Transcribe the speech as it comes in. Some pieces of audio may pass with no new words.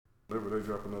Whenever they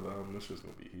drop another album, this shit's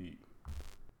gonna be heat.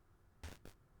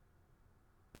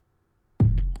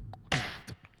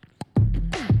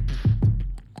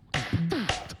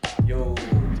 Yo,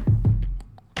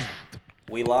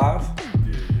 we live?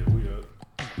 Yeah, we up.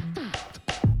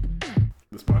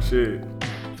 This my shit.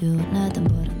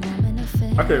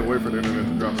 I can't wait for the internet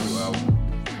to drop a new album.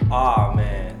 Ah,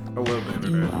 man. I love the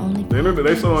internet. The internet,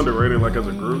 they so underrated, like as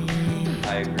a group.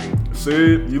 I agree.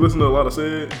 Sid, you listen to a lot of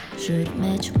Sid?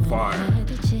 Fire.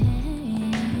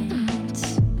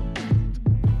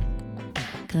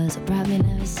 Cause I probably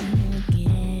never see you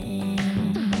again.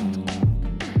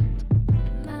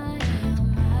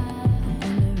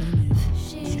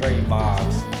 Straight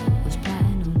vibes.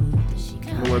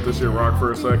 I'm gonna let this shit rock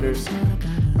for a second.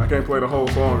 I can't play the whole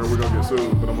song or we're gonna get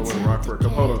sued, but I'm gonna let it rock for a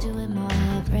couple. Hold on.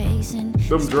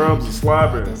 Them drums are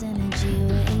slapping.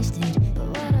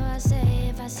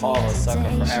 Paul a sucker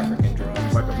for African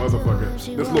drums. Like a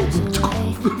motherfucker. This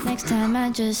little. Next time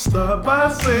I just Start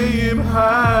by saying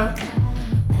hi.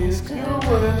 Ask you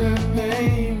what her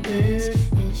name is.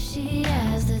 if she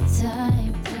has the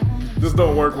time. This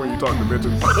don't work when you talk to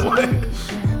bitches, by the way.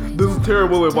 This is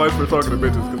terrible advice for talking to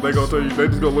bitches, because they gonna tell you, they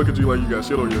just gonna look at you like you got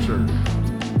shit on your shirt.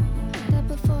 That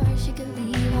before she could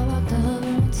leave, I walked over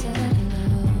and said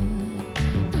hello.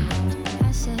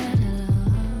 I said hello.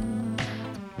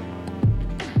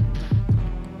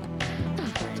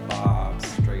 Straight vibes.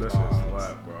 Straight That shit vibes.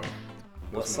 slap, bro.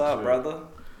 What's my up, shit. brother?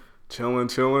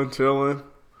 Chillin'.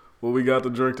 What we got to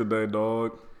drink today,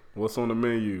 dog? What's on the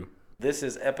menu? This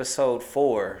is episode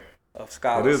 4 of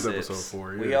Scholar It is Sips. episode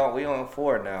 4, yeah. We on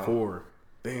 4 now. 4.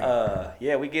 Damn.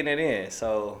 Yeah, we getting it in.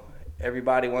 So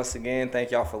everybody, once again, thank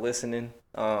y'all for listening.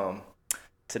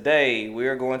 Today we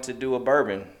are going to do a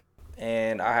bourbon,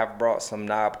 and I have brought some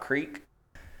Knob Creek.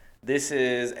 This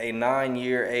is a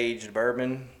 9-year aged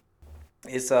bourbon.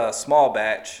 It's a small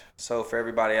batch. So for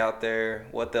everybody out there,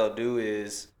 what they'll do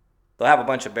is they'll have a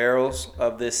bunch of barrels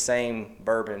of this same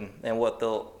bourbon, and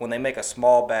when they make a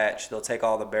small batch, they'll take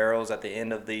all the barrels at the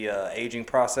end of the aging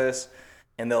process,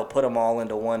 and they'll put them all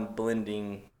into one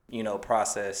blending,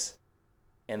 process,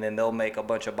 and then they'll make a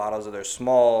bunch of bottles of their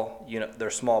small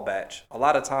batch. A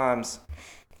lot of times,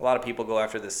 a lot of people go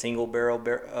after the single barrel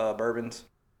bourbons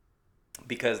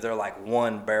because they're like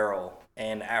one barrel,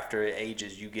 and after it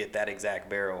ages, you get that exact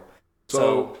barrel.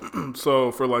 So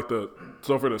for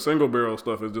the single barrel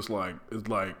stuff, it's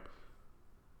like,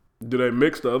 do they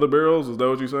mix the other barrels? Is that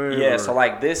what you're saying? Yeah, or? so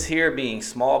like this here being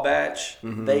small batch,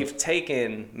 Mm-hmm. they've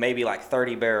taken maybe like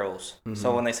 30 barrels. Mm-hmm.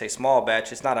 So when they say small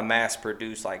batch, it's not a mass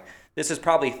produced, like this is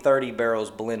probably 30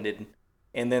 barrels blended,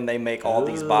 and then they make all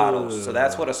these bottles. So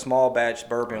that's what a small batch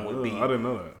bourbon would be. I didn't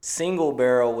know that. Single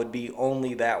barrel would be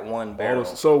only that one barrel.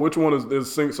 So which one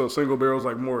is single barrels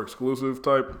like more exclusive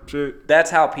type shit? That's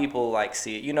how people like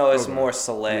see it. It's Okay. more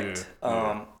select.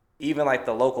 Yeah. Even like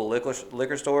the local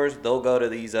liquor stores, they'll go to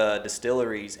these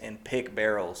distilleries and pick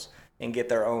barrels and get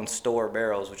their own store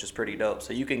barrels, which is pretty dope.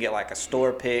 So you can get like a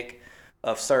store pick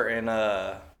of certain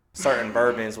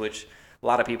bourbons, which a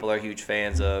lot of people are huge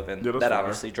fans of, and that fair.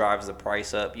 obviously drives the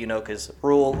price up. Because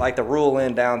the Rule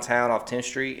Inn downtown off 10th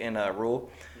Street in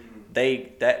Rule,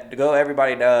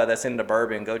 everybody that's into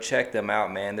bourbon, go check them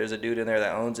out, man. There's a dude in there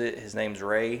that owns it. His name's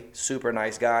Ray. Super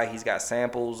nice guy. He's got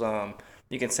samples.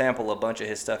 You can sample a bunch of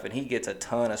his stuff, and he gets a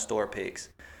ton of store picks.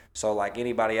 So like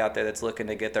anybody out there that's looking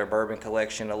to get their bourbon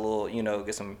collection a little,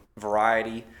 get some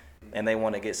variety, and they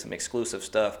want to get some exclusive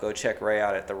stuff, go check Ray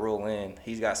out at the Rule Inn.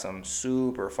 He's got some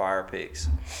super fire picks.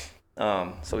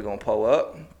 So we're gonna pull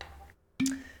up.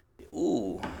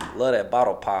 Ooh, love that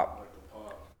bottle pop.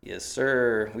 Yes,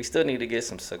 sir. We still need to get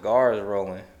some cigars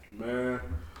rolling. Man,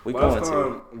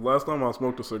 Last time I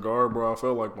smoked a cigar, bro, I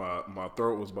felt like my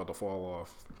throat was about to fall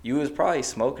off. You was probably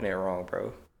smoking it wrong,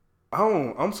 bro.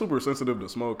 I'm super sensitive to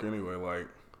smoke anyway. Like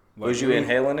was you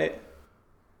inhaling it?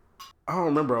 I don't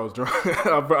remember I was drunk.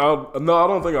 No, I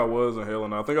don't think I was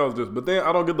inhaling. I think I was but then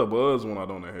I don't get the buzz when I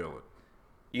don't inhale it.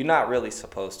 You're not really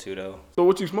supposed to, though. So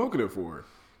what you smoking it for?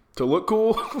 To look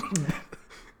cool?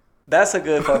 That's a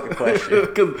good fucking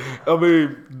question. Cause I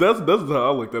mean, that's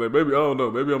how I looked at it. Maybe I don't know.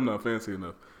 Maybe I'm not fancy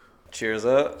enough. Cheers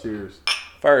up. Cheers.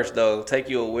 First, though, take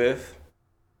you a whiff.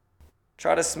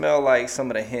 Try to smell like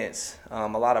some of the hints. A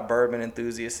lot of bourbon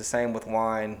enthusiasts, the same with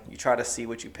wine. You try to see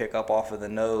what you pick up off of the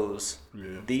nose.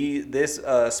 Yeah. This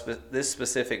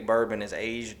specific bourbon is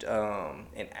aged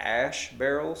in ash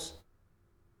barrels.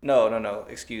 No.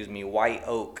 Excuse me, white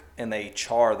oak, and they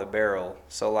char the barrel.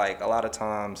 So like a lot of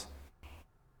times,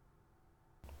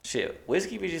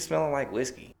 whiskey be just smelling like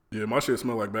whiskey. Yeah, my shit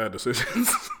smell like bad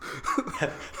decisions.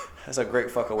 That's a great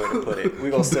fucking way to put it.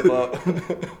 We gonna sip up.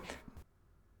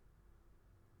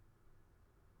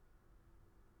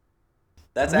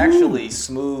 That's actually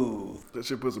smooth. That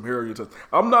shit put some hair on your chest.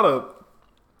 I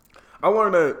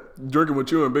learned that drinking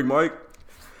with you and Big Mike,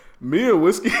 me and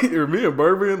whiskey or me and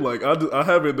bourbon, like I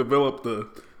haven't developed the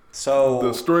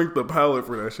strength, the palate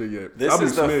for that shit yet. This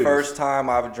is the first time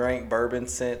I've drank bourbon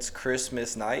since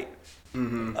Christmas night.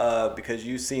 Because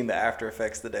you seen the after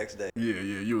effects the next day. Yeah,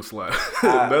 you was slack.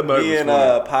 That night me was and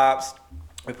funny. Pops,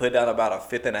 we put down about a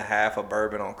fifth and a half of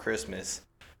bourbon on Christmas,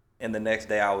 and the next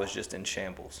day I was just in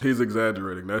shambles. He's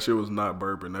exaggerating. That shit was not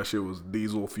bourbon. That shit was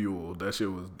diesel fuel. That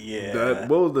shit was yeah.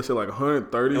 What was that shit, like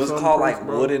 130? It was called like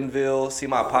Woodinville. See,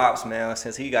 my Pops, man,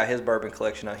 since he got his bourbon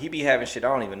collection out, he be having shit I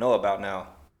don't even know about now.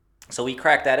 So we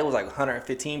cracked that. It was like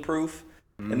 115 proof.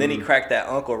 And then he cracked that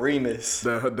Uncle Remus.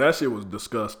 That shit was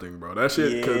disgusting, bro. That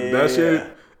shit, cause that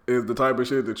shit is the type of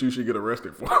shit that you should get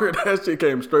arrested for. That shit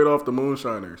came straight off the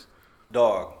Moonshiners.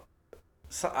 Dog.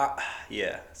 So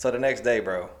So the next day,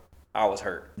 bro, I was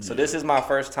hurt. So this is my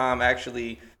first time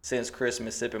actually since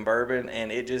Christmas sipping bourbon,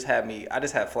 and it just had me. I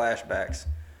just had flashbacks.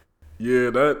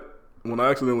 Yeah, when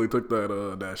I accidentally took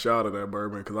that shot of that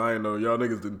bourbon, because I didn't know, y'all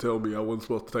niggas didn't tell me I wasn't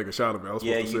supposed to take a shot of it. I was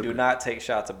supposed to sip do not take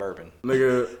shots of bourbon.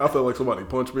 Nigga, I felt like somebody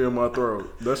punched me in my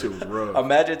throat. That shit was rough.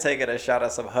 Imagine taking a shot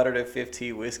of some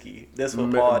 115 whiskey. This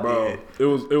what Paul did. It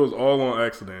was all on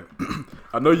accident.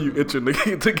 I know you itching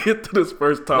to get to this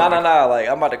first topic. No. Like,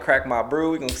 I'm about to crack my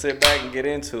brew. We're going to sit back and get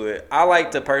into it. I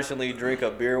like to personally drink a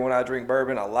beer when I drink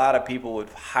bourbon. A lot of people would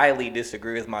highly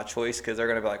disagree with my choice because they're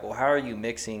going to be like, well, how are you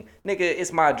mixing? Nigga,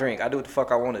 it's my drink. I do what the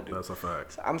fuck I want to do. That's a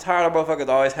fact. I'm tired of motherfuckers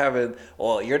always having,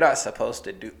 well, you're not supposed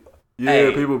to do. Yeah,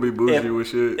 hey, people be bougie with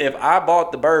shit. If I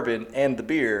bought the bourbon and the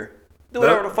beer, do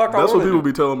whatever the fuck I want to do. That's what people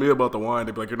be telling me about the wine.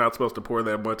 They be like, you're not supposed to pour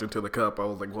that much into the cup. I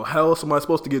was like, well, how else am I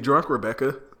supposed to get drunk,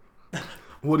 Rebecca?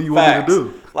 What do you want me to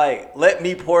do? Like, let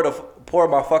me pour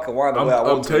my fucking wine the way I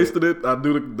want to. I'm tasting it. I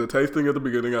do the tasting at the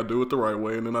beginning. I do it the right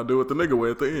way, and then I do it the nigga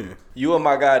way at the end. You and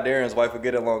my guy Darren's wife would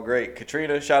get along great.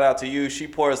 Katrina, shout out to you. She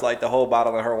pours like the whole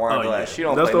bottle in her wine glass. Yeah. She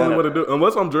don't. That's the only way to do it.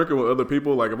 Unless I'm drinking with other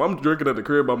people. Like if I'm drinking at the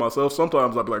crib by myself,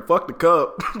 sometimes I'll be like, "Fuck the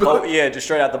cup." Oh yeah, just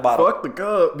straight out the bottle. Fuck the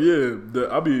cup.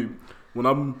 Yeah, I be when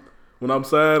I'm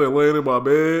sad and laying in my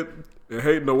bed and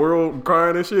hating the world and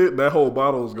crying and shit. That whole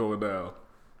bottle is going down.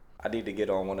 I need to get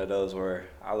on one of those where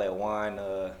I let wine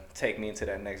take me into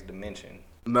that next dimension.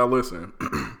 Now listen,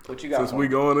 what you got? Since we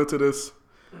going into this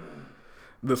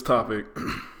topic,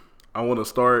 I want to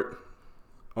start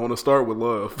with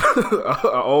love.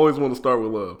 I always want to start with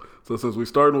love. So since we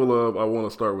starting with love, I want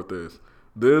to start with this.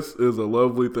 This is a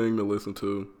lovely thing to listen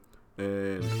to,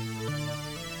 and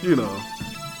you know,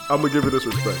 I'm gonna give it this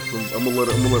respect. I'm gonna let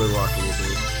it rock a little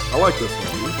bit. I like this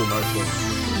song. This is a nice song.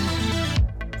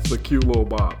 It's a cute little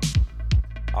bop.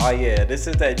 Oh yeah, this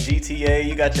is that GTA.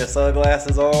 You got your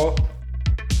sunglasses on.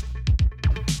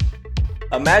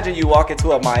 Imagine you walk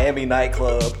into a Miami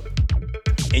nightclub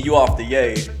and you off the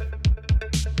yay.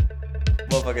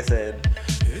 Motherfucker said,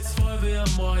 it's 5 a.m.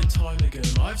 my time again.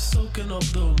 I've soaken up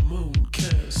the moon,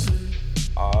 can't see.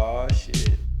 Aw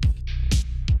shit.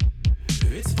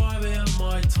 It's 5 a.m.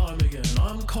 my time again.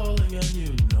 I'm calling and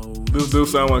you know. This do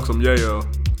sound like some yayo.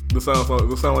 This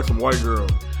sound like some white girl.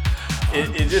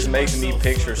 It just makes me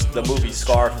picture the movie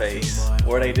Scarface,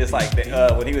 where they just like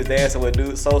when he was dancing with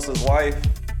Dude Sosa's wife.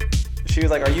 She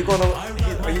was like, "Are you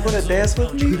gonna dance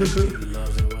with me?"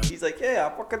 He's like,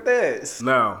 "Yeah, I fucking dance."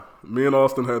 Now, me and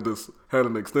Austin had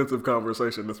an extensive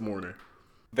conversation this morning.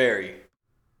 Very.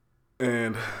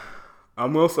 And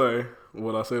I'm gonna say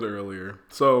what I said earlier.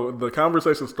 So the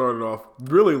conversation started off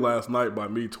really last night by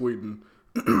me tweeting,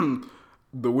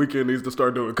 "The Weeknd needs to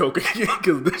start doing coke again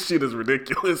because this shit is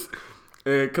ridiculous."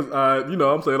 And because I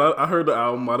heard the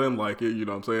album, I didn't like it, you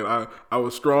know what I'm saying? I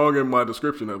was strong in my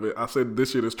description of it. I said, this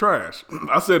shit is trash.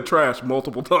 I said trash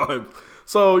multiple times.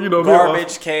 So, you know.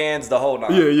 Garbage cans, the whole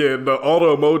nine. Yeah, all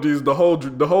the emojis, the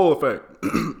whole effect.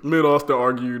 Me and Austin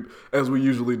argued, as we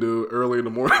usually do, early in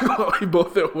the morning while we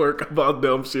both at work about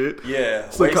dumb shit. Yeah,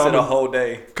 wasted a whole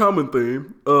day. Common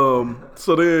theme.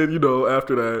 So then,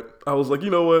 after that, I was like,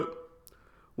 you know what?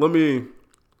 Let me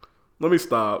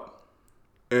stop.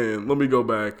 And let me go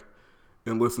back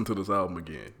and listen to this album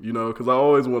again, because I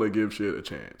always want to give shit a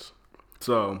chance.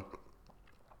 So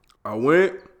I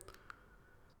went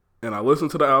and I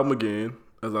listened to the album again,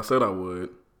 as I said I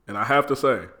would. And I have to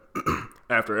say,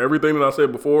 after everything that I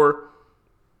said before,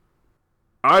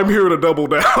 I'm here to double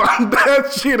down.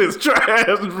 That shit is trash,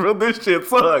 bro. This shit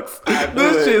sucks.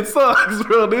 Shit sucks,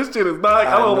 bro. This shit is not.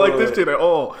 I don't like this shit at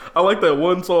all. I like that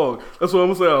one song. That's what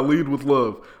I'm gonna say. I lead with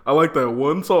love. I like that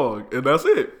one song, and that's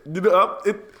it.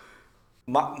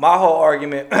 My whole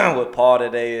argument with Paul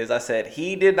today is I said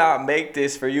he did not make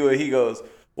this for you, and he goes,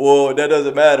 well, that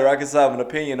doesn't matter. I can still have an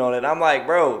opinion on it. I'm like,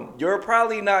 bro, you're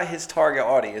probably not his target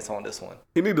audience on this one.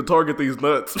 He need to target these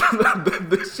nuts.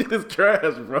 This shit is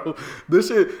trash, bro. This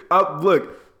shit.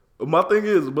 Look, my thing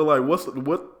is, but like,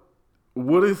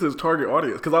 what is his target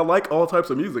audience? Because I like all types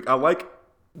of music.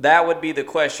 That would be the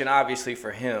question, obviously,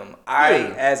 for him.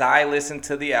 As I listen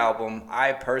to the album,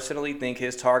 I personally think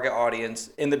his target audience,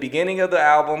 in the beginning of the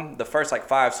album, the first like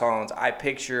 5 songs, I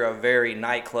picture a very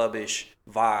nightclub-ish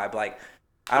vibe. Like,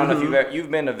 I don't know if you've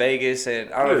been to Vegas,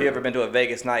 and I don't know if you've ever been to a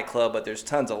Vegas nightclub, but there's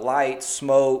tons of lights,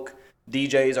 smoke,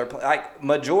 DJs are like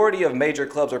majority of major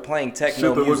clubs are playing techno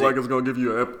shit that music. looks like it's gonna give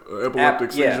you an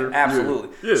epileptic seizure. Yeah, absolutely.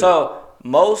 Yeah. So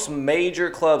most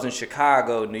major clubs in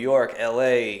Chicago, New York,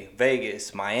 LA,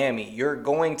 Vegas, Miami, you're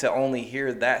going to only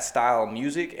hear that style of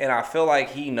music, and I feel like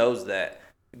he knows that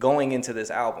going into this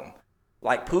album.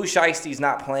 Like, Pooh Shiesty's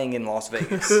not playing in Las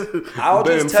Vegas. I'll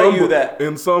just tell you that.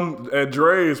 At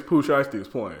Dre's, Pooh Shiesty is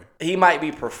playing. He might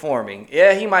be performing.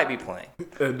 Yeah, he might be playing.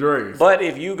 At Dre's. But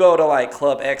if you go to, like,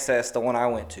 Club XS, the one I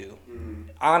went to,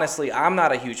 honestly, I'm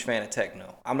not a huge fan of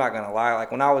techno. I'm not going to lie. Like,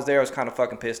 when I was there, I was kind of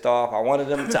fucking pissed off.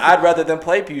 I'd rather them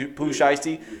play Pooh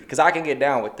Shiesty because I can get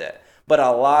down with that. But a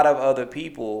lot of other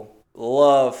people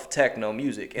love techno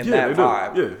music and that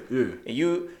vibe. Yeah.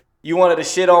 And you wanted to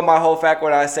shit on my whole fact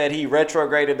when I said he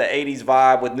retrograded the 80s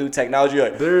vibe with new technology.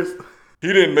 Like,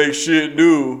 he didn't make shit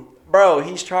new. Bro,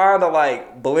 he's trying to,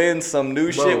 like, blend some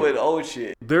new shit with old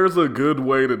shit. There's a good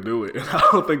way to do it. And I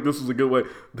don't think this is a good way.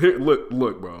 Look,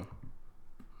 bro.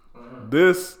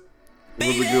 This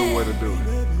was a good way to do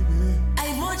it.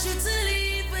 I want you to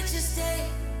leave, but you stay.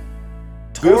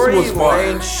 Tory was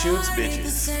fire. Lanez shoots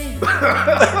bitches.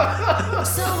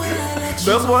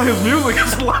 That's why his music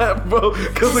is slap, bro.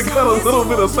 Because it got a little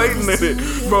bit of Satan in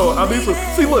it, bro. I need some.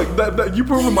 See, look, that you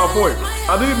proving my point.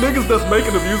 I need niggas that's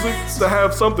making the music to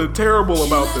have something terrible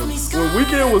about them. When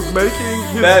Weeknd was making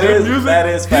his good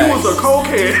music, he was a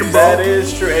cokehead, bro. That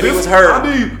is true, and he was hurt.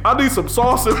 I need some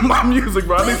sauce in my music,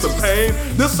 bro. I need some pain.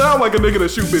 This sound like a nigga that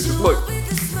shoot bitches. Look.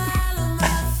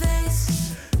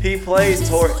 He plays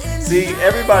Tory. See,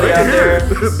 everybody out there.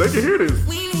 They can hear this.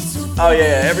 Oh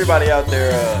yeah, everybody out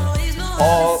there.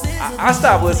 Paul, I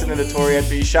stopped listening to Tory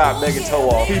after he shot Megan Toe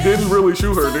off. He didn't really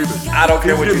shoot her neither. I don't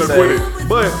care what you say.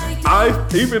 But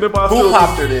even if I Who still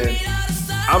popped her then?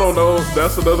 I don't know.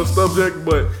 That's another subject.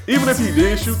 But even if he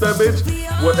did shoot that bitch,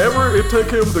 whatever it took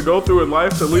him to go through in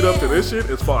life to lead up to this shit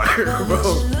is fire, bro.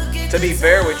 To be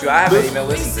fair with you, I haven't even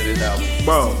listened to this album.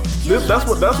 Bro,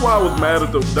 that's why I was mad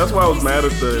at the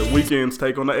Weeknd's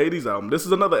take on the 80s album. This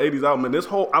is another 80s album, and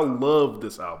I love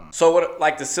this album. So what,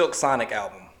 like the Silk Sonic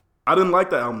album? I didn't like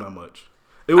that album that much.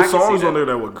 It was songs on there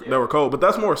that were cold, but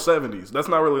that's more 70s. That's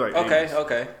not really like 80s.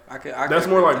 Okay. I that's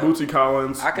more like Bootsy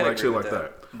Collins, like shit like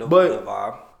that. The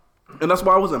vibe. And that's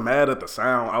why I wasn't mad at the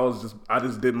sound. I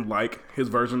just didn't like his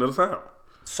version of the sound.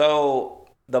 So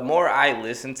the more I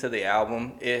listen to the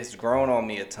album, it's grown on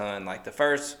me a ton. Like the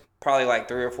first probably like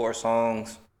 3 or 4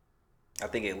 songs, I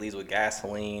think it leads with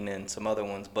Gasoline and some other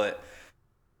ones, but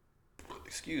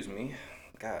excuse me,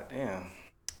 god damn.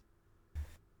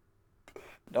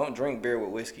 Don't drink beer with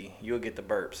whiskey. You'll get the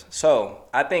burps. So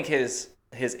I think his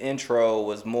intro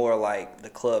was more like the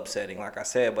club setting, like I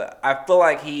said, but I feel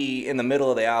like he, in the middle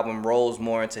of the album, rolls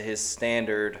more into his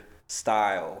standard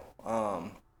style.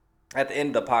 At the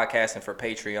end of the podcast and for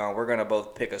Patreon, we're going to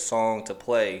both pick a song to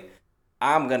play.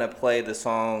 I'm going to play the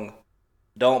song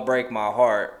Don't Break My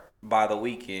Heart by The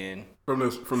Weeknd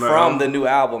from the new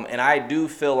album. And I do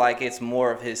feel like it's more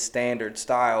of his standard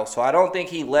style. So I don't think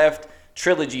he left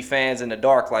Trilogy fans in the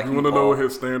dark like you want to know what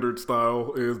his standard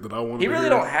style is that I want to He really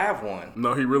don't have one.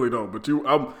 No, he really don't.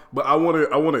 But I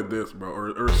wanted this, bro,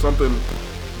 or something,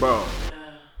 bro.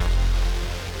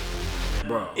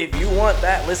 Bro. If you want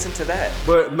that, listen to that.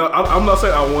 But no, I'm not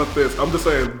saying I want this. I'm just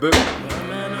saying this,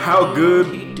 how good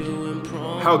he did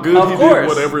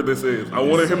whatever this is. I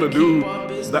wanted him to do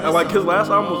that. Like his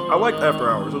last album I liked After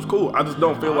Hours. It was cool. I just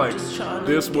don't feel like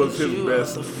this was his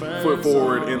best foot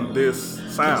forward in this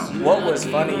sound. What was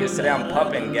funny is today I'm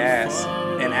pumping gas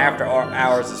and After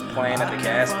Hours is playing at the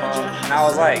gas pump. And I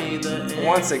was like,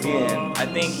 once again, I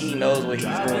think he knows what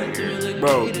he's doing here.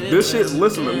 Bro, this shit,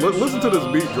 listen to this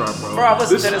beat drop, bro. Bro, I've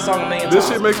listened to this song a million times. This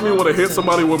shit makes me want to hit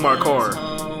somebody with my car.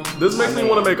 This makes me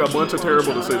want to make a bunch of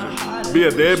terrible decisions. Be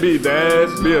a deadbeat dad,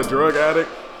 be a drug addict.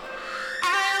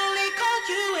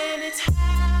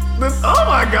 Oh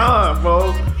my god,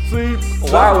 bro. See,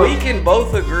 while we can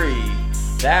both agree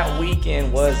that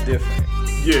Weeknd was different.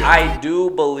 Yeah. I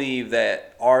do believe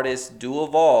that artists do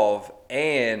evolve,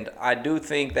 and I do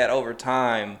think that over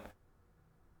time,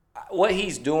 what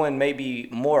he's doing may be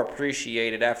more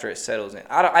appreciated after it settles in.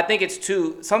 I think it's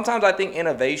too. Sometimes I think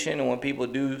innovation and when people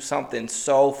do something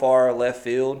so far left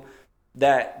field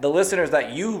that the listeners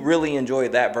that you really enjoy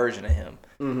that version of him,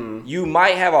 you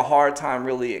might have a hard time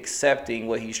really accepting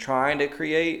what he's trying to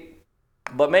create.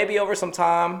 But maybe over some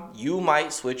time, you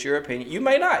might switch your opinion. You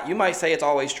may not. You might say it's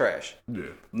always trash. Yeah.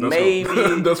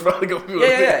 Maybe. That's probably going to be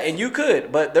Yeah. And you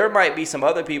could. But there might be some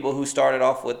other people who started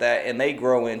off with that and they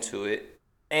grow into it.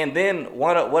 And then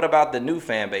what about the new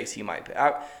fan base he might pick?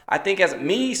 I think as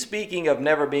me speaking of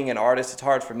never being an artist, it's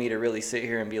hard for me to really sit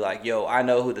here and be like, yo, I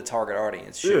know who the target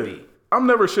audience should be. I'm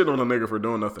never shitting on a nigga for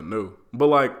doing nothing new. But,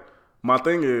 like, my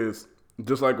thing is,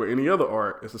 just like with any other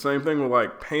art, it's the same thing with,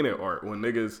 like, painted art. When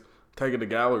niggas take it to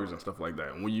galleries and stuff like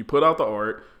that. When you put out the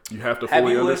art, you have to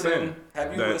fully understand.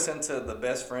 Have you listened to the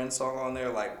Best Friend song on there?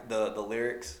 Like, the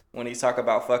lyrics? When he's talking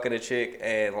about fucking a chick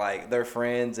and, like, they're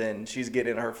friends and she's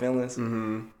getting her feelings?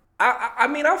 Mm-hmm. I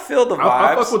mean, I feel the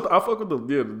vibes. I fuck with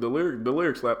the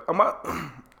lyrics slap.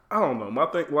 I don't know. My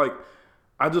thing, like,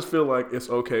 I just feel like it's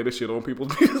okay to shit on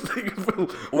people's music.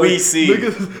 We see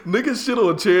niggas shit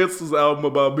on Chance's album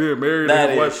about being married. That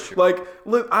and is true. Like,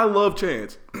 look, I love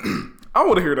Chance. I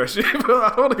want to hear that shit.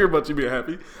 I want to hear about you being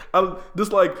happy.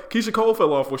 Just like Keisha Cole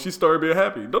fell off when she started being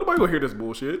happy. Nobody will hear this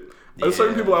bullshit. Yeah. There's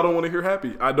certain people I don't want to hear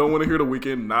happy. I don't want to hear The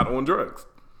Weeknd not on drugs.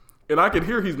 And I can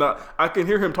hear he's not. I can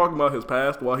hear him talking about his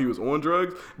past while he was on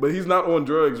drugs, but he's not on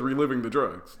drugs reliving the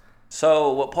drugs.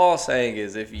 So what Paul's saying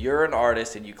is, if you're an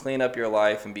artist and you clean up your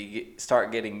life and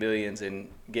start getting millions and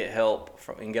get help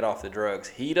and get off the drugs,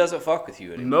 he doesn't fuck with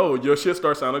you anymore. No, your shit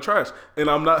starts sounding trash, and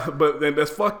I'm not. But and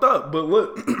that's fucked up. But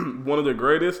look, one of the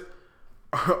greatest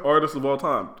artists of all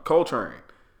time, Coltrane.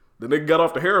 The nigga got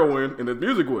off the heroin, and his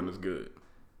music wasn't as good.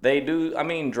 They do. I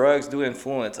mean, drugs do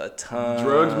influence a ton.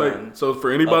 Drugs make so for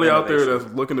anybody out there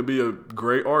that's looking to be a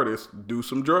great artist, do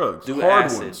some drugs. Do hard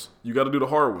acid. Ones. You got to do the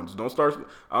hard ones. Don't start.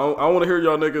 I want to hear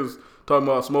y'all niggas talking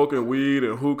about smoking weed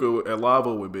and hookah at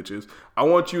lava with bitches. I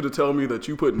want you to tell me that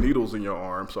you put needles in your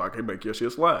arm so I can make your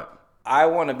shit slap. I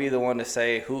want to be the one to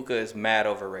say hookah is mad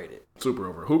overrated. Super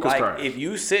over. Hookah's trash. If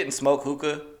you sit and smoke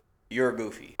hookah, you're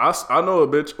goofy. I know a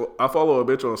bitch. I follow a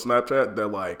bitch on Snapchat that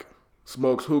like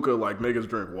smokes hookah like niggas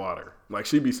drink water. Like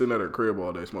she be sitting at her crib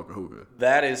all day smoking hookah.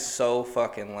 That is so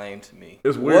fucking lame to me.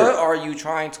 It's weird. What are you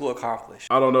trying to accomplish?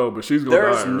 I don't know, but she's gonna die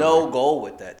early. There's no goal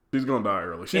with that. She's gonna die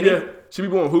early. She be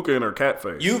blowing hookah in her cat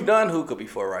face. You've done hookah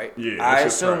before, right? Yeah. I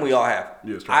assume we all have.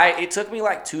 Yeah, it's trash. It took me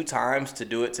like 2 times to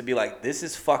do it to be like, this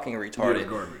is fucking retarded. Yeah, it's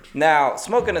garbage. Now,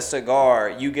 smoking a cigar,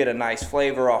 you get a nice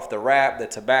flavor off the wrap, the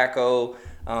tobacco.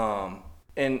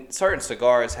 And certain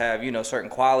cigars have, certain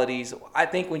qualities. I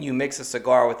think when you mix a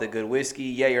cigar with a good whiskey,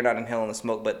 you're not inhaling the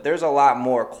smoke, but there's a lot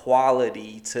more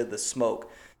quality to the smoke.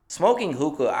 Smoking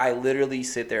hookah, I literally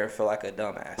sit there and feel like a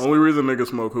dumbass. Only reason niggas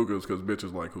smoke hookah is because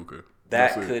bitches like hookah.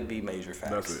 That could be major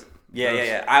facts. That's it.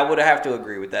 Yeah. I would have to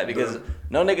agree with that because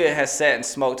no nigga has sat and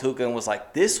smoked hookah and was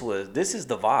like, this is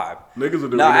the vibe. Niggas are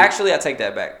doing. No, actually, I take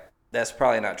that back. That's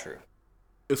probably not true.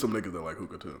 It's some niggas that like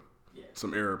hookah too.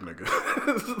 Some Arab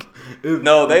nigga.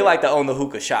 No, they like to own the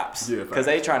hookah shops. Yeah, because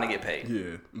they trying to get paid.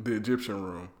 Yeah, the Egyptian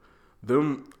room.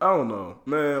 Them, I don't know,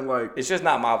 man. Like it's just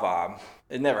not my vibe.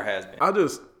 It never has been. I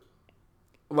just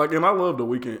like, and I love The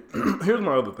Weeknd. Here's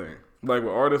my other thing. Like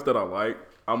with artists that I like,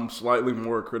 I'm slightly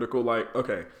more critical. Like,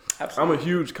 okay, absolutely. I'm a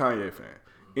huge Kanye fan.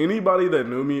 Anybody that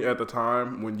knew me at the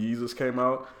time when Yeezus came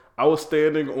out, I was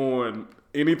standing on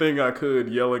anything I could,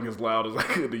 yelling as loud as I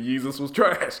could that Yeezus was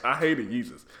trash. I hated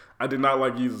Yeezus. I did not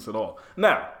like Yeezus at all.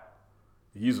 Now,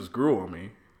 Yeezus grew on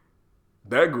me.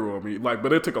 That grew on me. Like,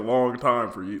 but it took a long time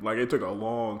for you. Like, it took a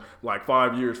long,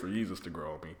 5 years for Yeezus to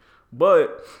grow on me.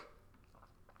 But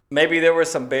maybe there were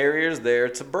some barriers there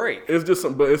to break. It's just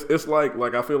some, but it's like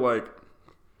I feel like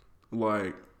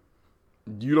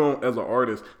you don't, as an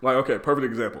artist, like, okay, perfect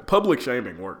example. Public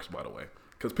shaming works, by the way.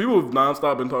 Because people have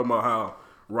nonstop been talking about how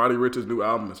Roddy Ricch's new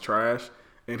album is trash.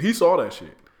 And he saw that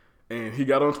shit. And he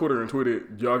got on Twitter and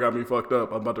tweeted, y'all got me fucked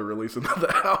up. I'm about to release another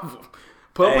album.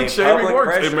 Public shaming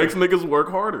works. Pressure. It makes niggas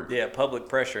work harder. Yeah, public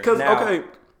pressure.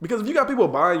 Because if you got people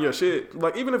buying your shit,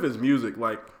 like, even if it's music,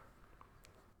 like,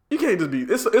 you can't just be,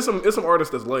 it's some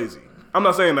artist that's lazy. I'm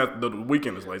not saying that The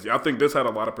Weeknd is lazy. I think this had a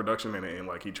lot of production in it and,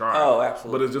 like, he tried. Oh,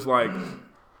 absolutely. But it's just like,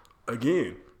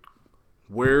 again,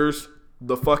 where's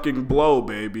the fucking blow,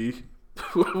 baby?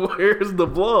 Where's the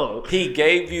blow? He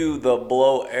gave you the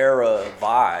blow era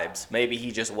vibes. Maybe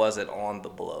he just wasn't on the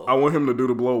blow. I want him to do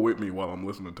the blow with me while I'm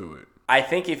listening to it. I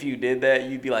think if you did that,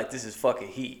 you'd be like, this is fucking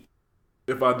heat.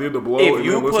 If I did the blow, if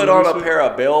you put on a pair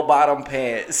of bell-bottom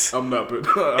pants, I'm not.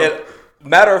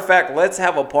 Matter of fact, let's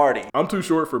have a party. I'm too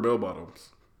short for bell bottoms.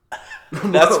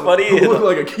 That's funny. I look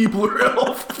like a Keebler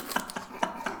elf.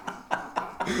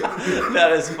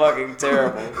 That is fucking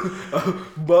terrible.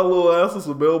 My little ass with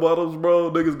some bell bottoms,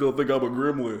 bro. Niggas gonna think I'm a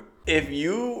gremlin. If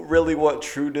you really want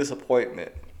true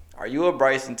disappointment, are you a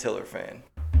Bryson Tiller fan?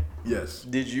 Yes.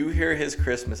 Did you hear his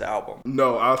Christmas album?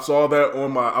 No, I saw that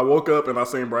on my. I woke up and I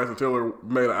seen Bryson Tiller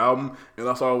made an album, and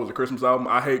I saw it was a Christmas album.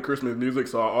 I hate Christmas music,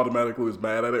 so I automatically was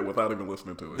mad at it without even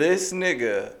listening to it. This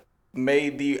nigga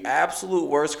made the absolute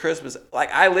worst Christmas.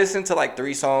 Like, I listened to like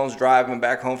 3 songs driving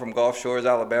back home from Gulf Shores,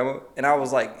 Alabama, and I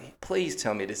was like, please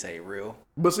tell me this ain't real.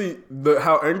 But see,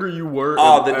 how angry you were.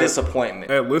 Oh, disappointment.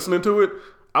 And listening to it,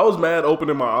 I was mad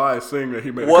opening my eyes seeing that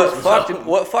he made a Christmas album.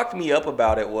 What fucked me up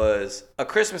about it was a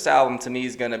Christmas album to me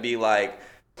is going to be like,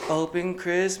 open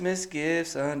Christmas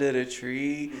gifts under the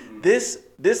tree. This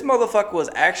motherfucker was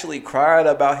actually crying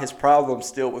about his problems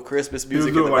still with Christmas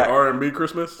music. He was doing like R&B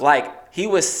Christmas? Like, he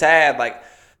was sad. Like,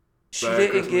 she Sad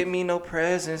didn't Christmas. get me no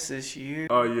presents this year.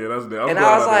 Oh, yeah, that's that. I'm And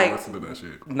glad I was I didn't like, listen to that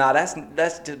shit. Nah,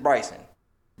 that's just Bryson.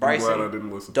 I'm glad I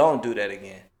didn't listen. Don't do that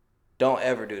again. Don't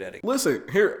ever do that again. Listen,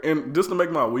 here, and just to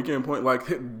make my weekend point, like,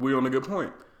 we on a good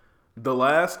point. The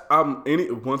last,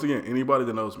 once again, anybody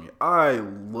that knows me, I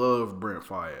love Brent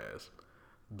Faiyaz.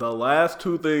 The last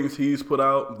 2 things he's put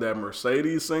out, that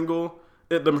Mercedes single,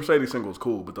 the Mercedes single is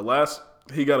cool, but the last,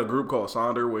 he got a group called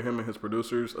Sonder with him and his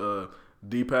producers,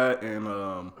 D-Pat and,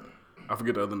 I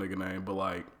forget the other nigga name, but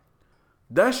like,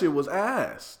 that shit was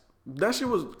ass. That shit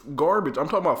was garbage. I'm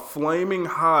talking about flaming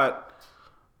hot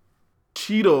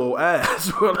Cheeto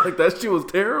ass. Like, that shit was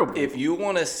terrible. If you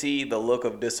want to see the look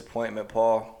of disappointment,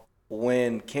 Paul,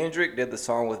 when Kendrick did the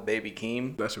song with Baby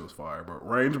Keem, that shit was fire, bro.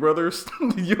 Range Brothers?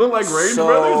 You don't like Range So,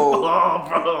 Brothers? Oh,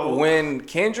 bro. when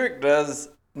Kendrick does,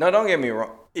 no, don't get me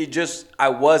wrong. I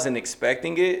wasn't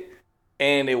expecting it.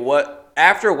 And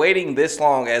after waiting this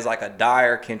long as like a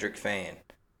dire Kendrick fan,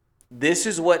 this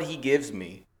is what he gives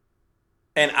me.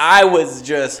 And I was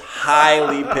just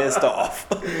highly pissed off.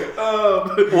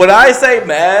 When I say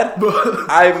mad,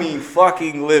 I mean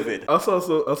fucking livid. I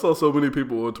saw so many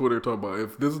people on Twitter talking about,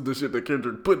 if this is the shit that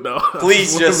Kendrick put down,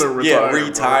 Please just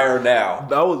retire now.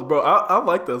 That was, bro. I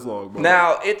like that song, bro.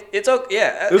 Now it's okay.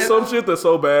 Yeah, it's some shit that's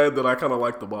so bad that I kind of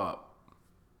like the bop.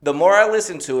 The more I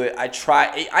listen to it,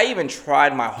 I even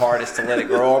tried my hardest to let it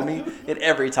grow on me. And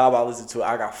every time I listened to it,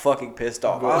 I got fucking pissed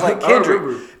off. I was like,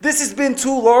 Kendrick, this has been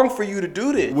too long for you to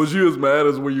do this. Was you as mad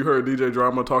as when you heard DJ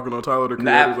Drama talking on Tyler the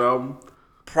Creator's album?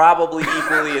 Probably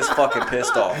equally as fucking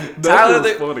pissed off.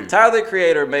 Funny. Tyler the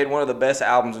Creator made one of the best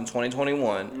albums in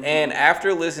 2021. Mm-hmm. And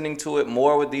after listening to it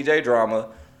more with DJ Drama,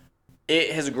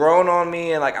 it has grown on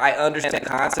me, and like, I understand the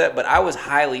concept, but I was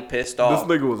highly pissed off.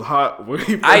 This nigga was hot when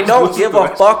he I don't give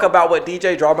a fuck about what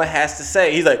DJ Drama has to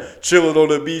say. He's like, chilling on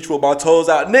the beach with my toes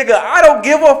out. Nigga, I don't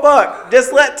give a fuck.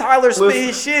 Just let Tyler spit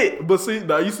his shit. But see,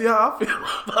 now you see how I feel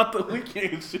about the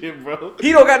Weeknd shit, bro.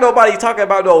 He don't got nobody talking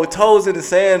about no toes in the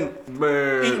sand,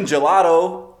 man, eating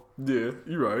gelato. Yeah,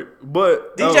 you're right.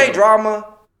 But DJ Drama,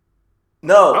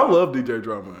 no. I love DJ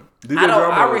Drama.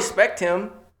 I respect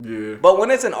him. Yeah. But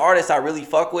when it's an artist I really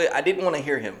fuck with, I didn't want to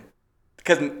hear him.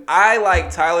 Because I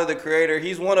like Tyler the Creator.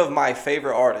 He's one of my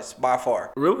favorite artists by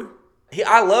far. Really?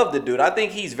 I love the dude. I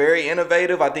think he's very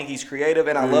innovative. I think he's creative.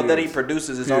 And I love that he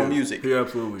produces his own music. He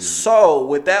absolutely is. So,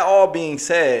 with that all being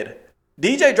said,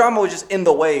 DJ Drama was just in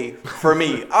the way for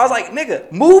me. I was like,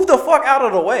 nigga, move the fuck out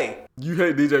of the way. You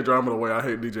hate DJ Drama the way I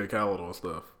hate DJ Khaled on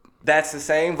stuff. That's the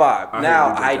same vibe.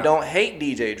 I don't hate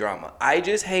DJ Drama. I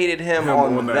just hated him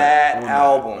on that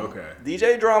album. Okay.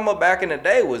 DJ Drama back in the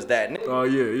day was that nigga. Oh,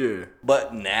 yeah.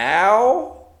 But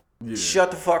now,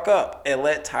 shut the fuck up and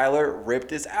let Tyler rip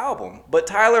this album. But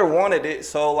Tyler wanted it,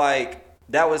 so like,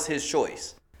 that was his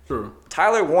choice. True.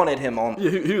 Tyler wanted him on.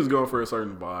 Yeah, he was going for a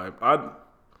certain vibe.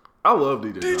 I love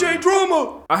DJ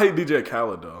Drama. I hate DJ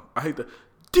Khaled, though. I hate that.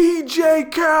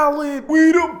 DJ Khaled,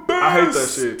 we the best. I hate that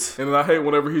shit. And then I hate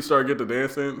whenever he start get to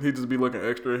dancing, he just be looking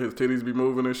extra, his titties be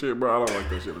moving and shit, bro. I don't like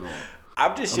that shit at all.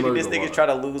 I'm just shitting this nigga's trying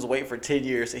to lose weight for 10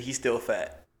 years and he's still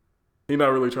fat. He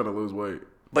not really trying to lose weight.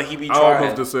 But he be trying. I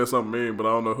almost just said something mean, but I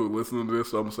don't know who listening to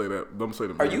this, so I'm gonna say that. I'm gonna say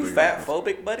the. Are you fat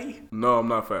phobic, buddy? No, I'm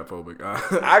not fat phobic.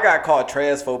 I got called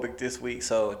transphobic this week,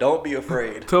 so don't be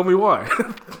afraid. Tell me why.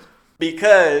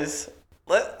 Because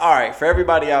all right, for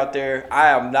everybody out there, I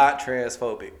am not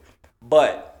transphobic.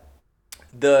 But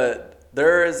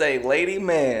there is a lady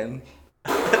man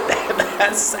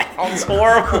that sounds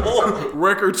horrible.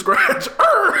 Record scratch.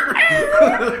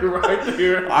 Right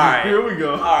there. All right. Here we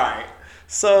go. All right.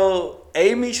 So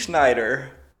Amy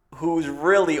Schneider, who's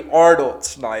really Arnold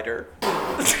Schneider.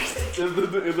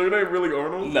 Is her name really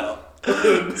Arnold? No.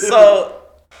 So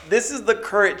this is the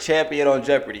current champion on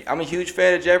Jeopardy. I'm a huge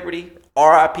fan of Jeopardy.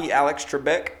 R.I.P. Alex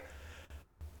Trebek.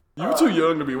 You too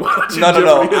young to be watching. No.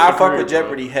 Jeopardy I as a fuck kid, with bro.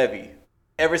 Jeopardy heavy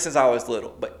ever since I was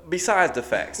little. But besides the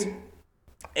facts,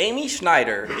 Amy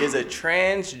Schneider is a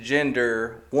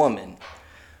transgender woman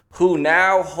who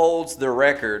now holds the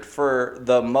record for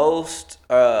the most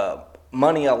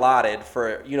money allotted for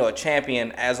a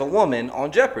champion as a woman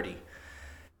on Jeopardy.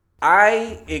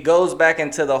 It goes back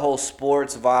into the whole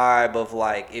sports vibe of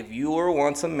like, if you were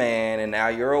once a man and now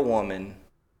you're a woman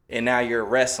and now you're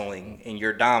wrestling and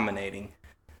you're dominating.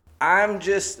 I'm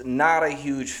just not a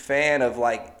huge fan of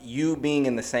like you being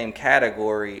in the same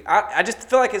category. I just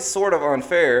feel like it's sort of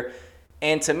unfair.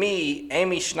 And to me,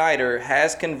 Amy Schneider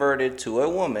has converted to a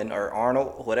woman, or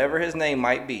Arnold, whatever his name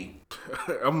might be.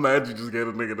 I'm mad you just gave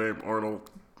a nigga named Arnold.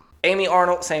 Amy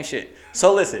Arnold, same shit.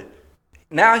 So listen,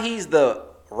 now he's the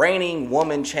reigning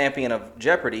woman champion of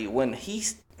Jeopardy. When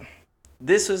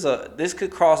this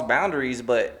could cross boundaries,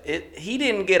 but he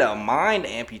didn't get a mind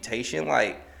amputation,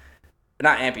 like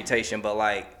not amputation, but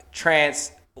like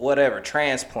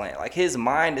transplant. Like his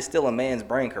mind is still a man's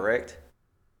brain, correct?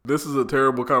 This is a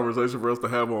terrible conversation for us to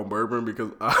have on bourbon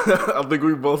because I think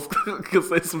we both could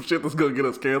say some shit that's gonna get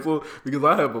us canceled because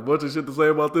I have a bunch of shit to say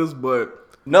about this, but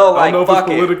no, like I don't know if fuck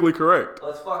it's politically correct.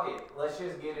 Let's fuck it. Let's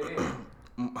just get it in.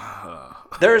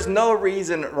 There's no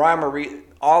reason,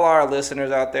 all our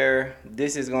listeners out there,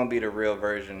 this is gonna be the real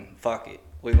version. Fuck it.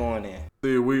 We're going in.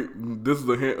 See, this is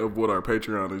a hint of what our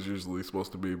Patreon is usually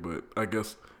supposed to be, but I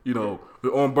guess,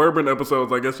 on bourbon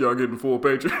episodes, I guess y'all getting full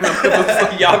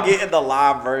Patreon. Y'all getting the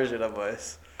live version of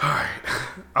us. All right.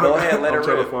 Go ahead, let I'm it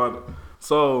trying rip. to find it.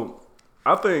 So,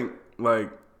 I think,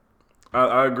 like,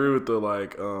 I agree with the,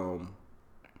 like,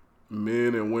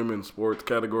 men and women sports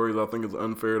categories. I think it's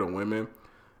unfair to women.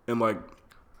 And, like,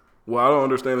 what I don't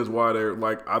understand is why they're,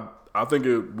 like, I think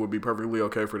it would be perfectly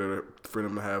okay for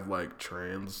them to have like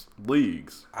trans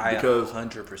leagues. Because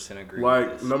 100% agree. Like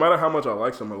with this. no matter how much I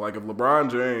like someone, like if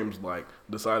LeBron James like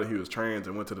decided he was trans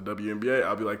and went to the WNBA,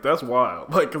 I'd be like, that's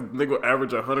wild. Like nigga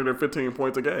average 115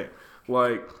 points a game.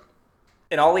 Like,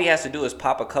 and all he has to do is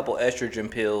pop a couple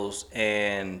estrogen pills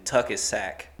and tuck his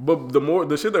sack. But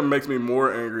the shit that makes me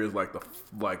more angry is like the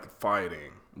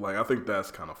fighting. Like I think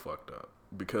that's kind of fucked up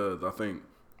because I think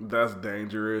that's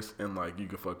dangerous and like you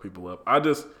can fuck people up.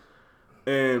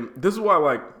 And this is why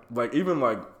like even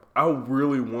like I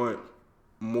really want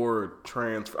more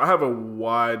trans. I have a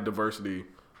wide diversity.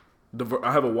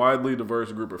 I have a widely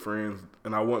diverse group of friends,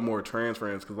 and I want more trans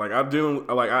friends because like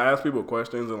I ask people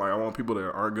questions and like I want people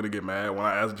that aren't gonna get mad when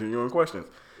I ask genuine questions.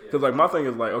 Because like my thing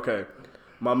is like, okay,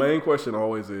 my main question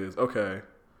always is, okay,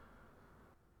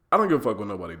 I don't give a fuck what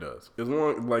nobody does. As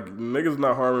long like niggas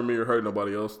not harming me or hurting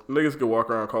nobody else, niggas can walk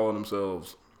around calling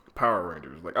themselves Power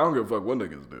Rangers. Like I don't give a fuck what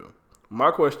niggas do.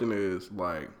 My question is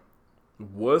like,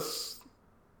 what's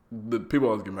the people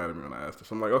always get mad at me when I ask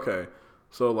this? I'm like, okay,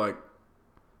 so like,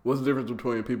 what's the difference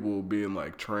between people being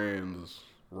like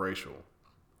transracial?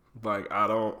 Like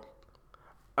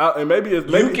and maybe it's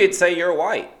you could say you're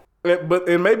white. But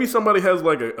maybe somebody has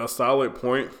like a solid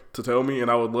point to tell me,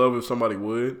 and I would love if somebody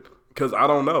would. Because I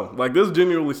don't know. Like, this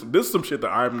is some shit that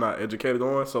I'm not educated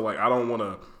on. So, like, I don't want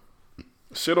to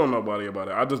shit on nobody about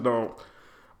it.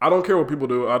 I don't care what people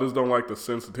do. I just don't like the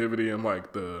sensitivity and, like,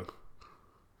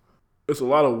 it's a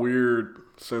lot of weird,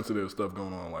 sensitive stuff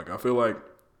going on. Like, I feel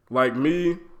like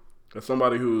me, as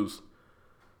somebody who's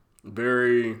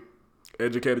very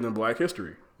educated in black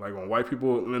history, like, when white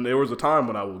people, and there was a time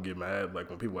when I would get mad, like,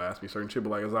 when people ask me certain shit,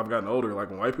 but, like, as I've gotten older, like,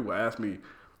 when white people ask me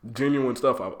genuine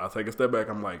stuff, I take a step back.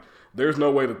 I'm like, there's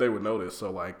no way that they would know this. So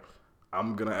like,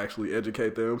 I'm gonna actually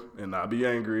educate them and not be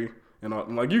angry. And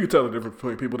like, you can tell the difference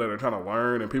between people that are trying to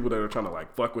learn and people that are trying to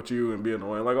like fuck with you and be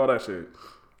annoying, like all that shit.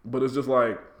 But it's just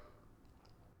like,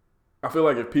 I feel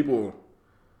like if people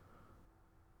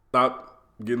stop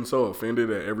getting so offended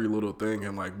at every little thing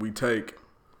and like we take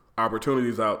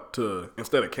opportunities out to,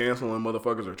 instead of canceling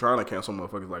motherfuckers or trying to cancel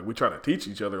motherfuckers, like we try to teach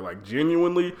each other, like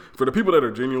genuinely, for the people that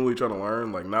are genuinely trying to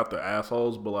learn, like not the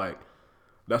assholes, but like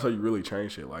that's how you really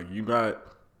change shit. Like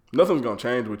nothing's gonna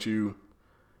change with you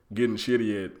getting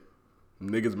shitty at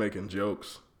niggas making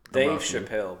jokes. Dave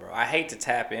Chappelle, bro. I hate to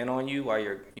tap in on you while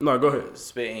you're no, go ahead,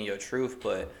 spitting your truth,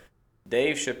 but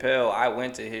Dave Chappelle, I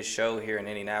went to his show here in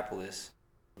Indianapolis,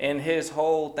 and his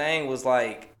whole thing was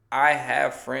like, I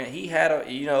have friend. He had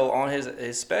on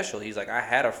his special, he's like, I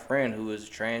had a friend who was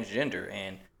transgender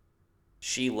and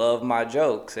she loved my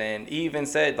jokes, and he even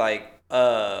said like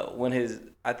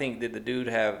when I think did the dude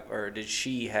have or did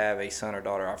she have a son or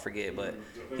daughter, I forget, but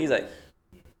he's like,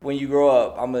 when you grow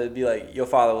up, I'm gonna be like, your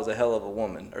father was a hell of a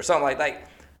woman or something like.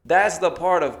 that's the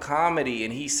part of comedy.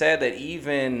 And he said that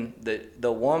even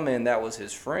the woman that was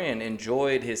his friend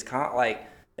enjoyed his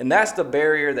and that's the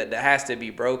barrier that has to be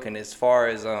broken as far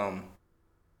as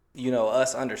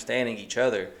us understanding each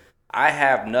other. I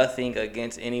have nothing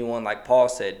against anyone, like Paul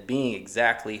said, being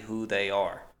exactly who they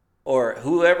are or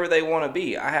whoever they want to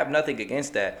be. I have nothing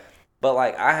against that. But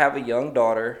like, I have a young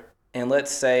daughter, and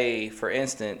let's say, for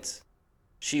instance,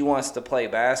 she wants to play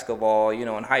basketball,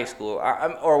 in high school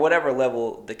or whatever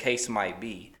level the case might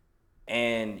be.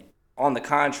 And on the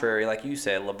contrary, like you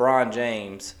said, LeBron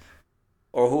James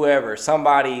or whoever,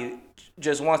 somebody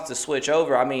just wants to switch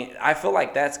over. I mean, I feel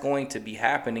like that's going to be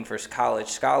happening for college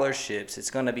scholarships.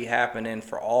 It's going to be happening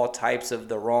for all types of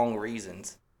the wrong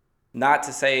reasons. Not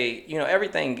to say,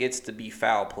 everything gets to be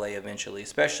foul play eventually,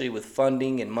 especially with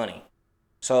funding and money.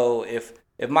 So if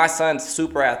my son's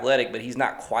super athletic, but he's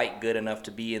not quite good enough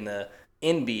to be in the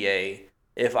NBA,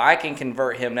 if I can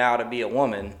convert him now to be a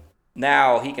woman,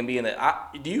 now he can be in the...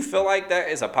 do you feel like that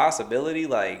is a possibility?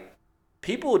 Like,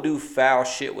 people do foul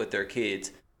shit with their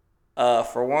kids.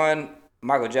 For one,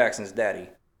 Michael Jackson's daddy.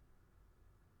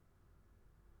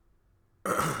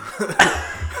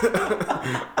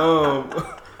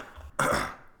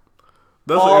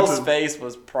 Paul's face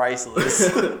was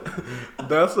priceless.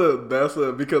 That's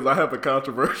a because I have a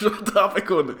controversial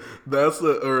topic on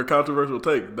it. Or a controversial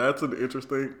take. That's an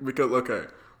interesting because okay.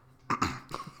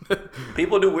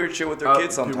 People do weird shit with their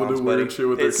kids sometimes. People do weird shit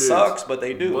with their kids. It sucks, but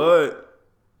they do. But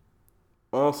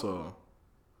also,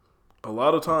 a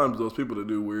lot of times those people that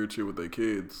do weird shit with their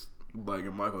kids, like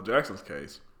in Michael Jackson's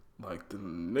case, like the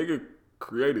nigga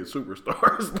created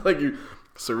superstars. Like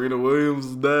Serena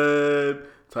Williams' dad,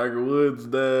 Tiger Woods'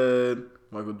 dad,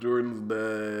 Michael Jordan's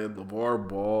dad, LeVar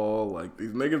Ball, like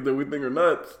these niggas that we think are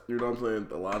nuts. You know what I'm saying?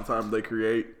 A lot of times they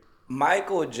create.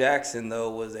 Michael Jackson though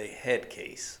was a head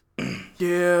case.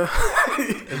 Yeah.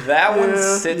 That one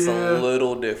sits a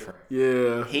little different.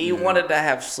 Yeah. He wanted to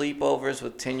have sleepovers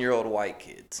with 10-year-old white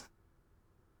kids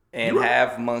and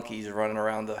have monkeys running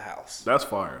around the house. That's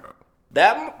fire though.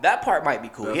 That part might be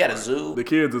cool. He had a zoo. The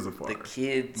kids isn't fire. The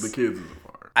kids isn't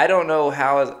fire. I don't know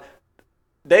how.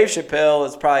 Dave Chappelle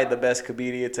is probably the best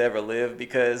comedian to ever live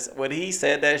because when he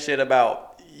said that shit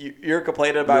about you're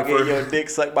complaining about getting your dick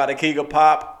sucked by the king of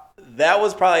pop, that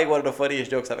was probably one of the funniest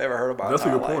jokes I've ever heard about. That's a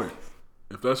good point.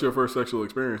 If that's your first sexual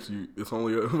experience, it's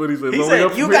only up. What he said,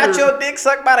 you got your dick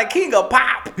sucked by the king of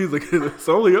pop. He's like, it's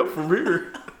only up from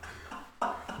here.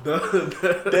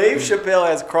 Dave Chappelle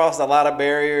has crossed a lot of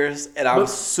barriers, and I'm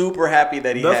super happy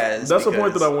that he has. That's the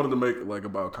point that I wanted to make, like,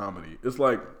 about comedy. It's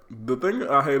like the thing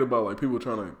I hate about like people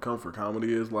trying to come for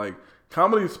comedy is like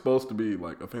comedy is supposed to be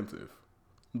like offensive,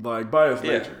 like by its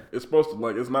nature. It's supposed to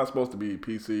it's not supposed to be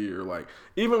PC or like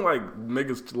even like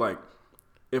niggas like.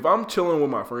 If I'm chilling with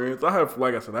my friends, I have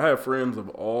friends of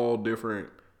all different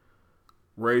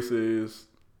races,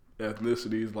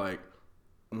 ethnicities. Like,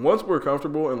 once we're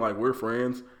comfortable and, like, we're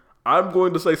friends, I'm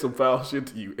going to say some foul shit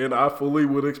to you. And I fully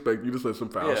would expect you to say some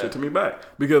foul shit to me back.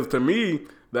 Because to me,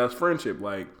 that's friendship.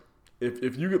 Like,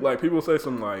 if you get, like, people say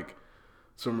some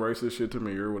racist shit to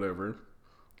me or whatever,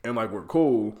 and, like, we're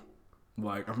cool,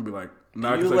 like, I'm going to be like,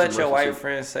 nah, you let your white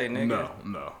friends say nigga?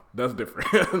 No. That's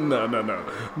different.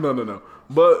 No.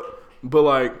 But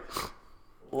like,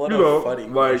 what a funny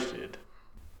question.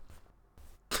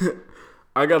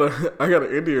 I got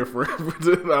an Indian friend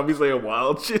that I be saying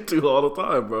wild shit to all the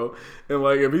time, bro. And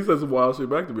like, if he says some wild shit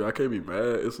back to me, I can't be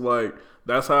mad. It's like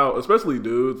that's how, especially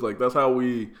dudes, like that's how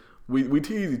we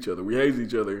tease each other, we haze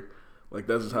each other. Like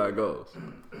that's just how it goes.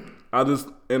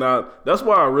 That's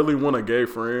why I really want a gay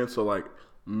friend. So like,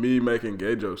 me making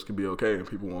gay jokes can be okay, and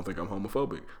people won't think I'm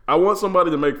homophobic. I want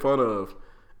somebody to make fun of.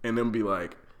 And then be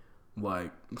like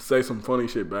say some funny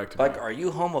shit back to me. Like, are you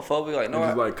homophobic? Like, no,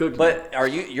 just like cooking. But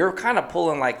you're kind of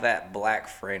pulling like that black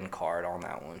friend card on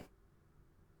that one.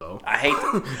 So I hate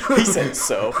that. He said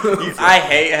so. I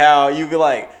hate how you be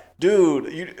like,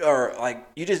 dude, you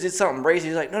just did something racist.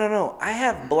 He's like, no, I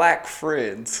have black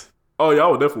friends. Oh yeah, I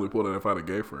would definitely pull that if I had a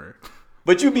gay friend.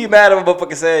 But you be mad if a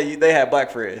motherfucker said they had black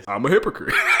friends. I'm a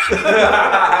hypocrite.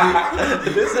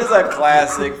 This is a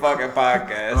classic fucking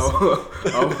podcast.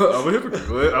 I'm a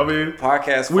hypocrite. I mean,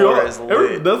 podcast 4 is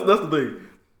lit. That's the thing.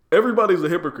 Everybody's a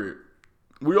hypocrite.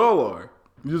 We all are.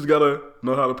 You just gotta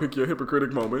know how to pick your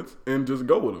hypocritic moments and just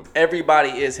go with them. Everybody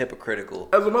is hypocritical.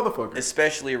 As a motherfucker.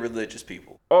 Especially religious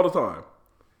people. All the time.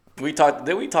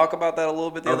 Did we talk about that a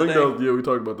little bit the other day? We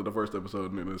talked about that the first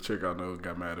episode, and then this chick I know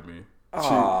got mad at me.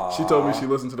 She told me she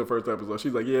listened to the first episode.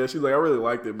 She's like, I really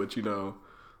liked it, but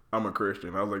I'm a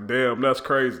Christian. I was like, damn, that's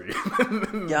crazy.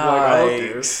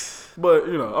 Yikes. But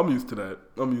I'm used to that.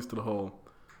 I'm used to the whole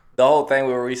The whole thing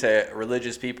where we said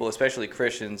religious people, especially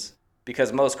Christians,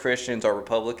 because most Christians are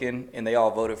Republican and they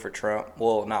all voted for Trump.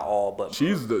 Well, not all, but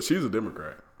She's a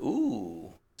Democrat.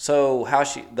 ooh. So how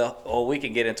we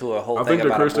can get into a whole I thing think the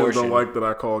about Christians abortion. don't like that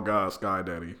I call God Sky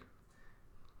Daddy.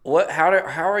 What? How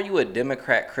are you a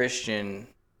Democrat Christian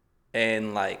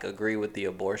and like agree with the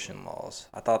abortion laws?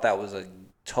 I thought that was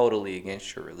totally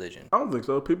against your religion. I don't think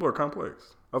so. People are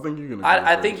complex. I think you can.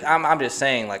 I think I'm just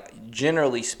saying, like,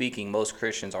 generally speaking, most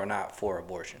Christians are not for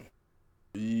abortion.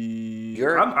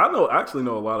 I actually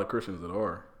know a lot of Christians that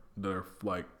are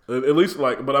like at least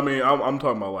like, but I mean I'm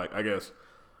talking about like I guess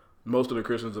most of the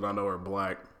Christians that I know are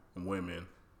black women,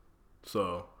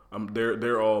 so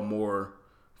they're all more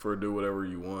for do whatever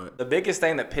you want. The biggest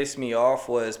thing that pissed me off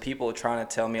was people trying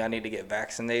to tell me I need to get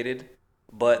vaccinated,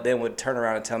 but then would turn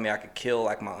around and tell me I could kill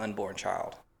like my unborn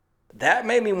child. That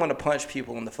made me want to punch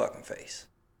people in the fucking face.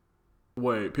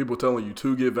 Wait, people telling you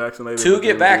to get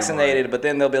vaccinated? But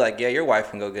then they'll be like, yeah, your wife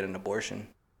can go get an abortion.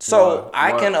 So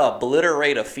I can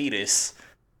obliterate a fetus,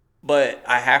 but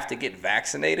I have to get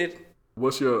vaccinated?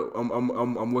 What's your?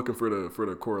 I'm looking for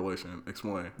the correlation.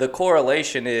 Explain. The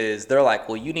correlation is they're like,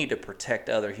 well, you need to protect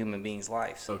other human beings'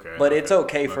 lives. Okay. But it's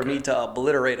okay for me to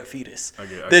obliterate a fetus.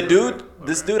 This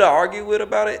This dude I argued with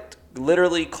about it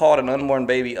literally called an unborn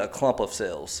baby a clump of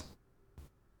cells.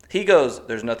 He goes,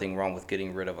 there's nothing wrong with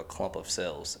getting rid of a clump of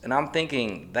cells. And I'm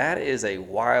thinking, that is a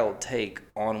wild take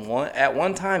on one. At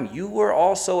one time, you were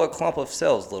also a clump of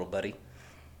cells, little buddy.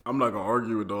 I'm not going to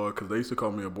argue with dog because they used to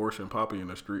call me abortion Papi in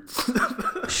the streets.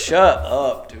 Shut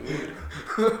up, dude.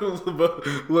 But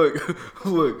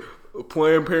look,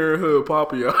 Planned Parenthood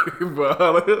Papi out here,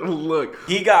 bro. Look.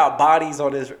 He got bodies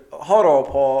on his... Hold on,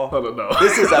 Paul. I don't know.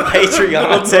 This is a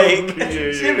Patreon take.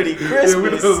 Jiminy Yeah,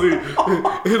 Christmas.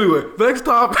 anyway, next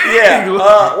topic. Yeah.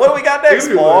 What do we got next,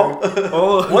 Anyway, Paul?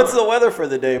 What's the weather for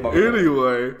the day, my man?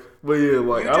 Anyway, but yeah,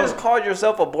 like You just called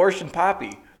yourself abortion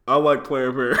Papi. I like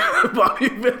Planned Parenthood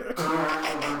Papi better.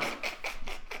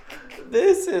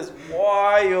 This is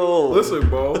wild. Listen,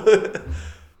 bro.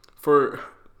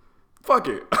 Fuck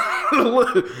it.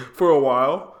 For a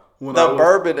while. The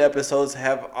bourbon episodes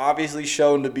have obviously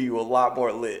shown to be a lot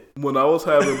more lit. When I was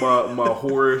having my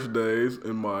whorish days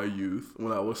in my youth,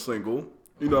 when I was single,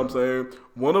 you know what I'm saying?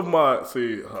 One of my it's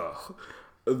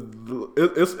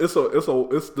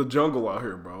the jungle out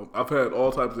here, bro. I've had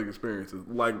all types of experiences.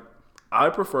 Like I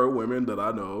prefer women that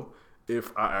I know.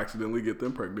 If I accidentally get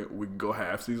them pregnant, we can go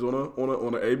halfsies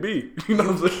on a AB. You know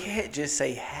what I'm saying? You can't just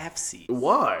say halfsies.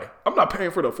 Why? I'm not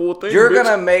paying for the full thing. You're bitch.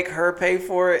 gonna make her pay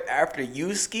for it after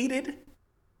you skeeted?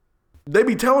 They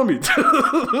be telling me.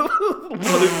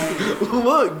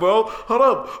 Look, bro, hold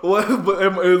up.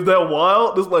 Is that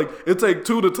wild? It's like it take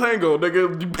two to tango,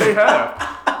 nigga. You pay half.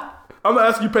 I'm gonna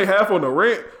ask you pay half on the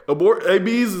rent.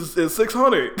 ABs is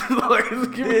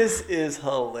 $600. This is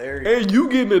hilarious. And you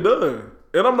getting it done.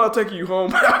 And I'm not taking you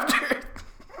home after.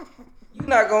 You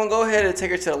not gonna go ahead and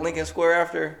take her to the Lincoln Square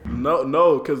after?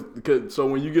 No, cause so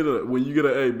when you get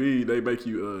an AB, they make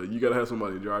you you gotta have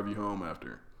somebody drive you home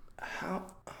after. How?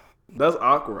 That's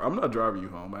awkward. I'm not driving you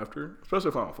home after,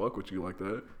 especially if I don't fuck with you like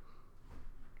that.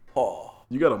 Paul.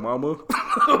 You got a mama?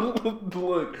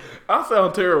 Look, I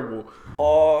sound terrible.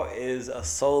 Paul is a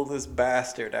soulless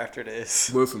bastard after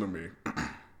this. Listen to me.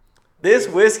 This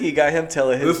whiskey got him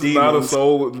telling his This is demons. not a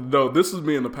soul. No, this is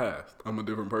me in the past. I'm a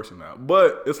different person now.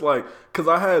 But it's like, because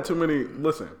I had too many.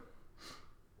 Listen.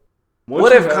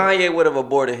 What if Kanye would have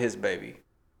aborted his baby?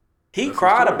 He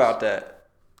cried about that.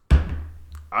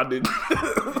 I didn't.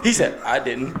 He said, I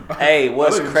didn't. Hey,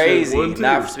 what's crazy, one tear.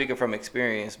 not speaking from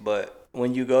experience, but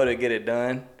when you go to get it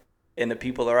done and the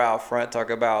people are out front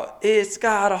talking about, it's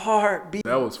got a heartbeat.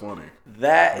 That was funny.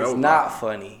 That is was not awkward.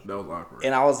 funny. That was awkward.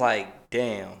 And I was like,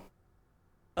 damn.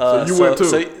 So you went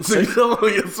too. So you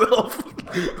telling yourself.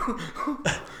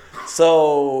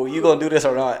 So you gonna do this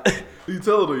or not? You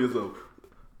telling yourself.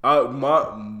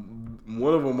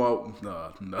 One of them.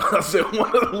 I said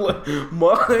one of them.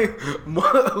 Mine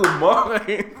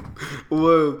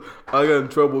was I got in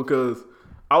trouble because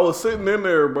I was sitting in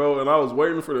there, bro, and I was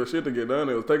waiting for the shit to get done.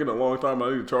 It was taking a long time. I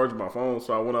needed to charge my phone,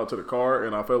 so I went out to the car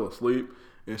and I fell asleep.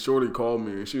 And Shorty called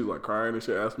me and she was like crying and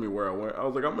shit, asked me where I went. I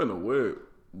was like, I'm in the whip.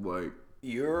 Like. I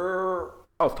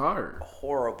was tired.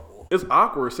 Horrible. It's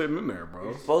awkward sitting in there, bro.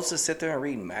 You're supposed to sit there and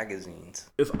read magazines.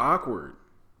 It's awkward.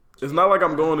 It's not like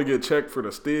I'm going to get checked for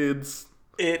the stids.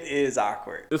 It is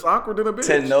awkward. It's awkward in a bitch.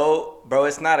 To know, bro,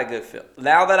 it's not a good feel.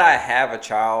 Now that I have a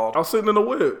child. I was sitting in the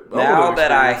whip. Now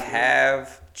that I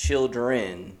have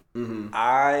children, mm-hmm.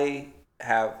 I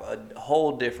have a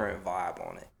whole different vibe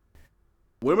on it.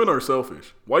 Women are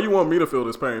selfish. Why you want me to feel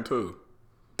this pain too?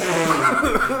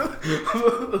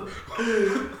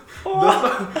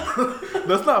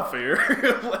 That's not fair.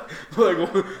 like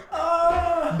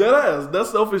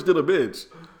that's selfish to the bitch.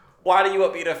 Why do you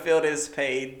want me to feel this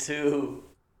pain too?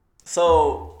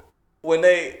 So when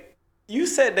you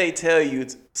said they tell you,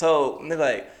 so they're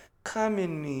like, come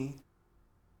in me.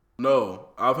 No,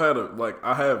 I've had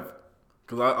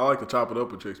because I like to chop it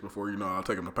up with chicks before, I'll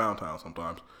take them to Pound Town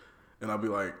sometimes. And I'll be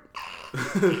like,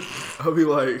 I'll be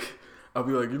like,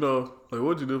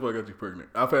 what'd you do if I got you pregnant?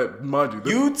 I've had, mind you.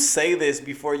 You'd say this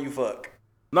before you fuck.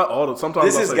 Not all the, sometimes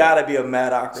This has got to be a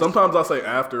mad awkward. Sometimes I say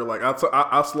after, like,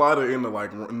 I slide it into,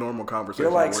 like, normal conversation.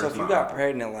 You're like, so if you got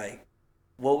pregnant, like,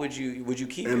 what would you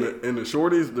keep it? And the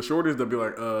shorties that be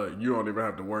like, you don't even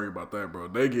have to worry about that, bro.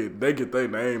 They get their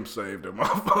name saved in my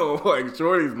phone. Like,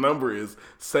 shorty's number is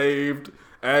saved.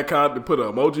 Add content, put an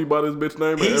emoji by this bitch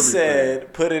name. He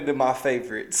said, put it in my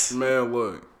favorites. Man,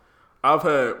 look, I've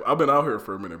been out here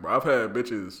for a minute, bro. I've had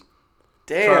bitches.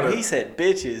 Damn, he said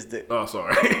bitches. Oh,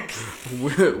 sorry,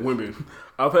 women.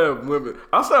 I've had women.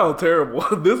 I sound terrible.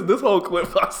 This whole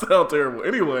clip, I sound terrible.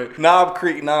 Anyway, Knob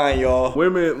Creek 9, y'all.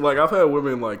 Women, like, I've had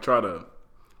women like try to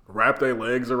wrap their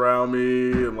legs around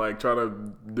me and like try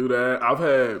to do that.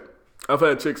 I've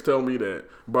had chicks tell me that,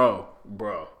 bro.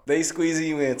 They squeezing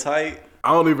you in tight.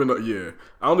 I don't even know. Yeah,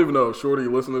 I don't even know if Shorty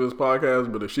listen to this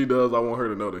podcast, but if she does, I want her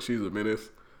to know that she's a menace,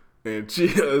 and she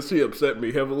upset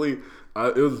me heavily.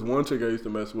 It was one chick I used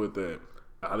to mess with that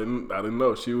I didn't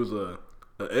know she was an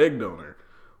egg donor,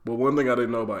 but one thing I didn't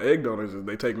know about egg donors is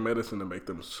they take medicine to make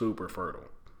them super fertile.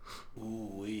 Ooh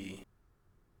wee.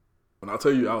 When I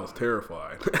tell you, I was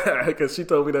terrified because she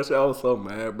told me that shit. I was so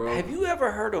mad, bro. Have you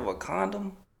ever heard of a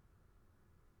condom?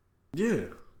 Yeah.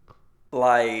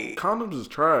 Like, condoms is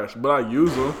trash, but I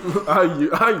use them.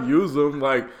 I use them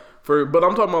but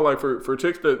I'm talking about like for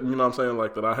chicks that, you know what I'm saying,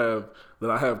 like that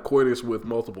I have coitus with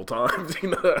multiple times,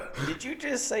 Did you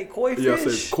just say koi fish? Yeah, I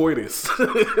said coitus.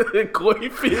 Koi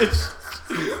fish.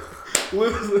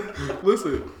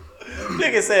 Listen.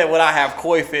 Nigga said when I have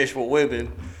koi fish with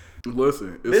women.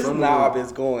 Listen, this knob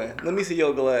is going. Let me see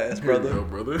your glass, brother. Here you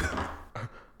go, brother.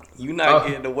 You not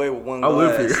getting away with one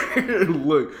glass. I live here.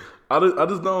 Look, I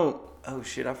just don't. Oh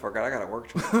shit! I forgot. I gotta work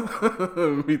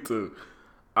tomorrow. Me too.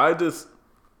 I've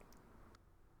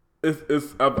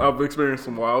experienced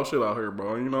some wild shit out here,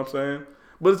 bro. You know what I'm saying?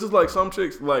 But it's just like some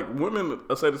chicks, like women,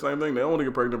 say the same thing. They don't want to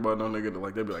get pregnant by no nigga.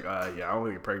 Like they be like, yeah, I don't want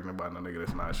to get pregnant by no nigga.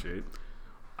 That's not shit.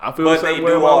 I feel the same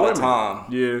way about all women. The time.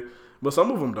 Yeah, but some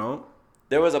of them don't.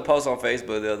 There was a post on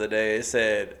Facebook the other day. It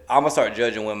said, "I'm gonna start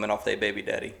judging women off their baby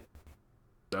daddy."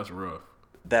 That's rough.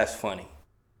 That's funny.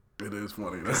 It is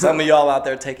funny. Some of y'all out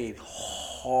there taking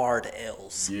hard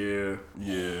L's. Yeah.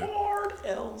 Hard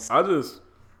L's.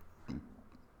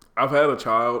 I've had a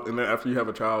child, and then after you have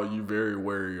a child, you very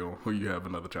wary on who you have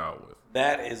another child with.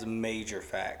 That is major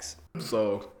facts.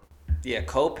 So, yeah,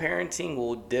 co-parenting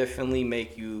will definitely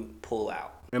make you pull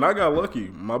out. And I got lucky.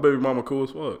 My baby mama cool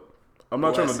as fuck. I'm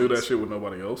not trying to do that shit with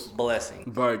nobody else.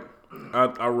 Blessings. Like,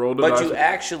 I rolled the dice. dice. But you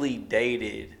actually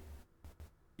dated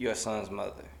your son's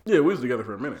mother. Yeah, we was together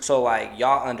for a minute. So, like,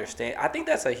 y'all understand. I think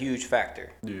that's a huge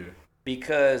factor. Yeah.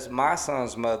 Because my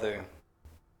son's mother,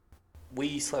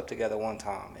 we slept together one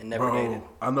time and never dated.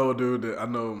 I know a dude that I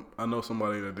know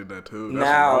somebody that did that too. That's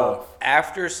now, rough.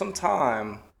 after some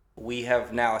time, we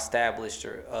have now established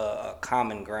a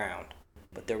common ground.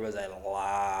 But there was a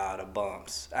lot of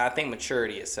bumps. I think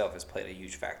maturity itself has played a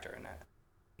huge factor in that.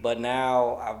 But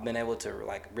now I've been able to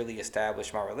like really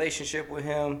establish my relationship with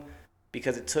him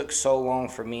because it took so long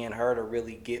for me and her to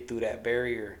really get through that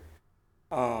barrier.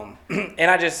 And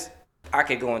I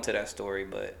could go into that story,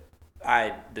 but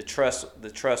the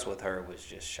trust with her was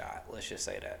just shot. Let's just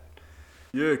say that.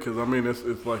 Yeah, because I mean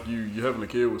it's like you having a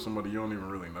kid with somebody you don't even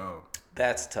really know.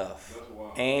 That's tough. That's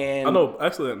wild. And I know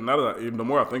actually now that the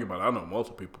more I think about it, I know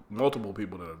multiple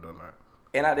people that have done that.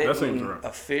 And I didn't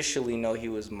officially know he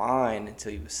was mine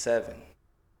until he was 7.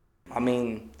 I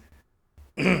mean,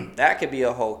 that could be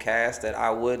a whole cast that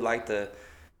I would like to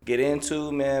get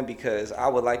into, man, because I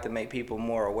would like to make people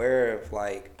more aware of,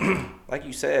 like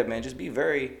you said, man, just be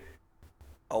very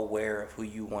aware of who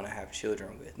you want to have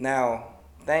children with. Now,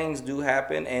 things do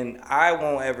happen, and I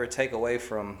won't ever take away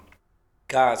from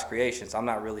God's creations. I'm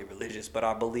not really religious, but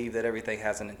I believe that everything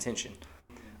has an intention.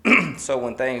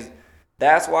 So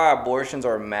that's why abortions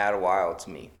are mad wild to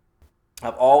me.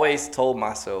 I've always told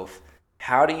myself,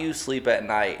 how do you sleep at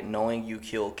night knowing you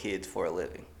kill kids for a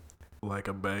living? Like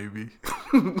a baby.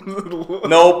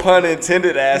 No pun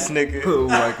intended, ass nigga.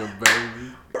 Like a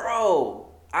baby. Bro,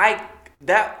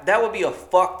 that would be a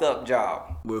fucked up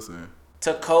job. Listen.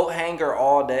 To coat hanger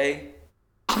all day.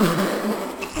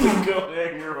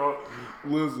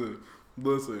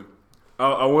 Listen.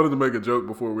 I wanted to make a joke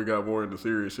before we got more into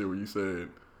serious shit. Where you said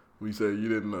you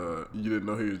didn't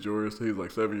know he was yours. He's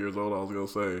like 7 years old. I was gonna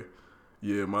say,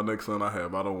 yeah, my next son I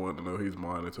don't want to know he's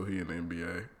mine until he in the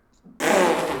NBA.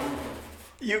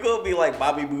 You gonna be like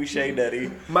Bobby Boucher,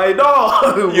 daddy. My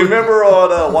dog. You remember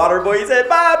on Waterboy? He said,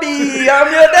 "Bobby,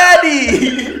 I'm your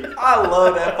daddy." I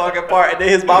love that fucking part. And then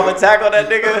his mama tackled that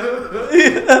nigga.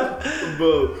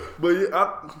 but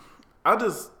yeah, I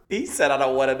just. He said, "I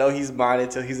don't want to know he's mine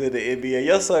until he's in the NBA."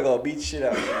 Your son gonna beat shit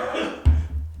out of you.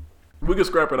 We can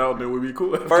scrap it out and then we'll be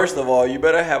cool. First of all, you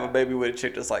better have a baby with a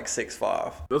chick that's like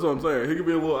 6'5". That's what I'm saying. He could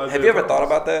be a little. Have you ever thought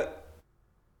about that?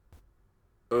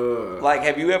 Like,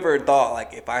 have you ever thought,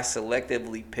 like, if I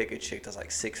selectively pick a chick that's like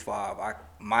 6'5",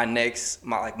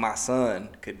 my son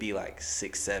could be like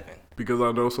 6'7"? Because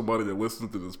I know somebody that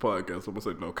listens to this podcast, I'm gonna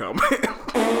say no comment.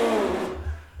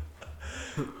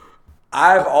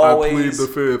 I plead the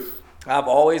fifth. I've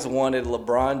always wanted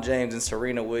LeBron James and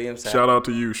Serena Williams. Shout out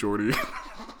to you, shorty.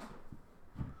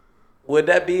 Would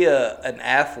that be an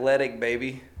athletic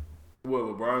baby? Well,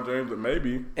 LeBron James,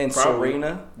 maybe. And probably.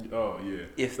 Serena? Oh, yeah.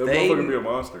 If that they motherfucker be a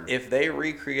monster. If they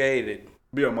recreated...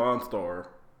 Be a monster.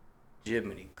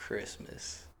 Jiminy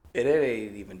Christmas. It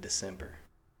ain't even December.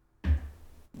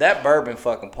 That bourbon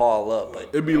fucking Paul up, but...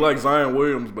 It'd be like Zion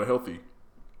Williams, but healthy.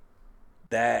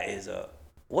 That is a...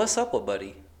 What's up with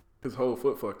buddy? His whole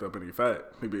foot fucked up and he fat.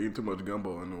 He be eating too much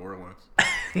gumbo in New Orleans.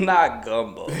 Not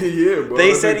gumbo. Yeah, bro.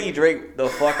 They said he drank the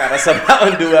fuck out of some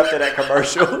Mountain Dew after that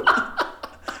commercial.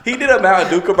 He did a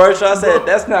Mountain Dew commercial. I said,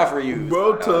 that's not for you.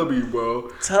 Bro, Tubby, bro.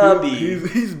 Tubby.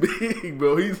 He's big,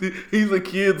 bro. He's a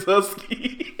kid's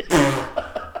husky.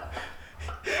 That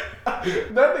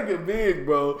nigga big,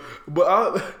 bro.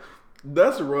 But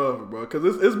that's rough, bro. Because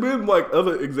it's been like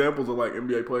other examples of like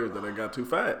NBA players that got too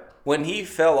fat. When he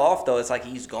fell off, though, it's like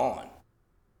he's gone.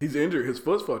 He's injured. His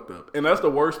foot's fucked up. And that's the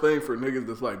worst thing for niggas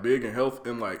that's like big and health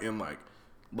and like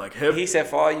heavy. He said,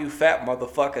 for all you fat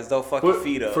motherfuckers, don't fuck your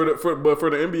feet up. But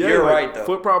for the NBA, you're like, right, though.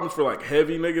 Foot problems for like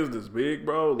heavy niggas that's big,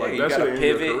 bro. Like yeah, that should have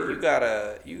pivot. Your career.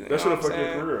 That should have fucked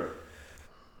your career.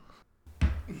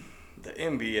 The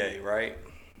NBA, right?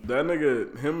 That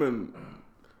nigga, him and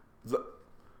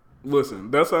listen,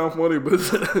 that sounds funny, but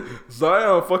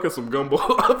Zion fucking some gumbo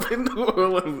up in New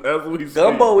Orleans as we speak.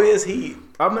 Gumbo is heat.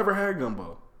 I've never had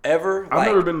gumbo. Ever? I've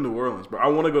never been to New Orleans, but I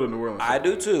want to go to New Orleans. I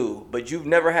do too, but you've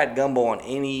never had gumbo on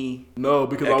any. No,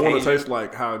 because occasion? I want to taste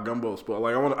like how gumbo's supposed.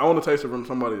 Like I want to taste it from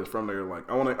somebody that's from there. Like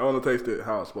I want to taste it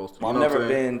how it's supposed to. Well, I've never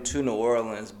been to New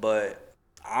Orleans, but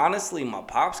honestly, my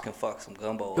pops can fuck some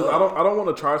gumbo. Because I don't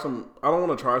want to try some. I don't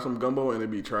want to try some gumbo and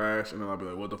it be trash, and then I'll be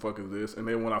like, "What the fuck is this?" And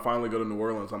then when I finally go to New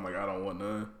Orleans, I'm like, "I don't want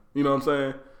none." You know what I'm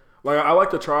saying? Like I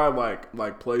like to try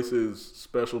like places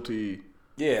specialty.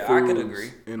 Yeah, I could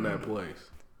agree in that place.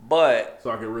 But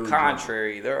so I can really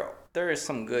contrary, there is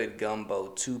some good gumbo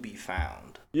to be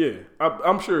found. Yeah,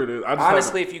 I'm sure it is.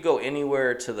 Honestly, if you go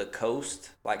anywhere to the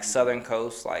coast, like southern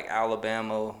coast, like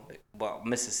Alabama, well,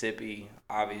 Mississippi,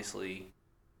 obviously,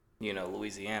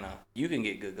 Louisiana, you can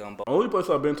get good gumbo. Only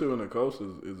place I've been to in the coast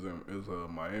is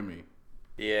Miami.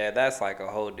 Yeah, that's like a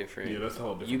whole different. Yeah, that's a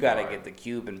whole different. You gotta get the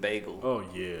Cuban bagel. Oh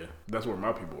yeah, that's where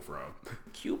my people from.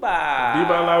 Cuba.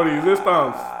 Viva la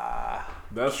resistance.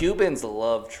 Cubans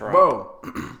love Trump. Bro,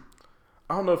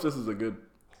 I don't know if this is a good.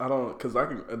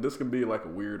 This can be like a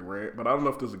weird rant, but I don't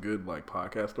know if this is a good like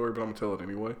podcast story. But I'm gonna tell it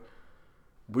anyway.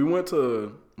 We went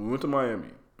to Miami,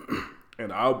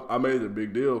 and I made it a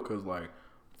big deal because like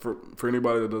for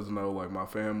anybody that doesn't know, like my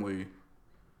family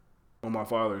on my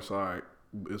father's side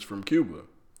is from Cuba,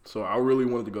 so I really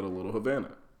wanted to go to Little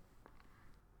Havana.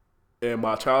 And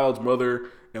my child's mother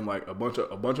and like a bunch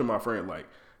of my friends like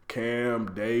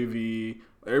Cam, Davey,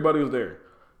 everybody was there.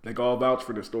 They all vouched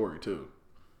for the story too.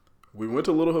 We went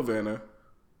to Little Havana.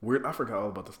 I forgot all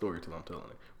about the story till I'm telling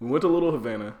it. We went to Little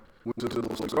Havana. Went to the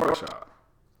little cigar shop.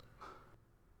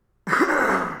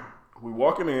 We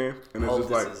walking in and it's just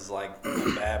like this is like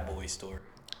a bad boy story.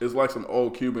 It's like some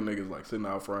old Cuban niggas like sitting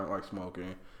out front like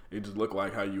smoking. It just looked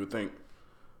like how you would think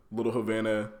Little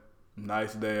Havana,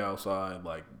 nice day outside,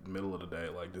 like middle of the day,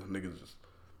 like this niggas just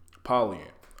polying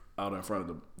out in front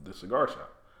of the cigar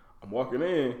shop. I'm walking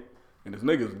in, and this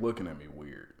nigga's looking at me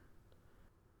weird.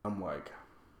 I'm like,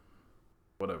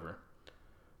 whatever.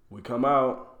 We come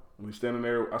out, we standing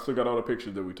there. I still got all the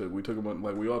pictures that we took. We took them,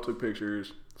 like we all took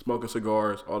pictures, smoking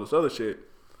cigars, all this other shit.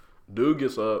 Dude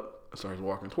gets up and starts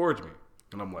walking towards me.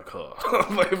 And I'm like, huh.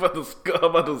 I'm like about to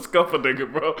scuff a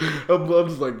nigga, bro. I'm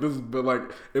just like, this is,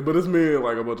 but it's me and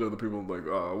like a bunch of other people. I'm like,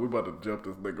 oh, we about to jump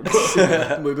this nigga,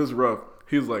 bro. Like, this is rough.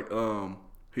 He's like,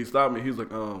 he stopped me. He's like,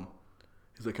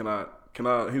 can can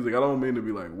I? He's like, I don't mean to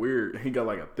be like weird. He got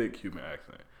like a thick Cuban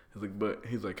accent. He's like, but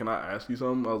he's like, can I ask you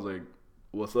something? I was like,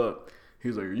 what's up?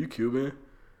 He's like, are you Cuban?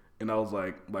 And I was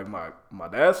like my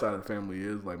dad's side of the family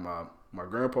is like my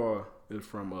grandpa is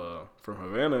from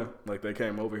Havana. Like they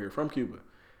came over here from Cuba.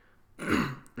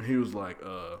 And he was like,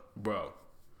 bro.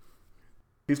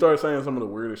 He started saying some of the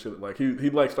weirdest shit. Like he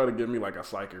like started giving me like a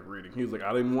psychic reading. He was like,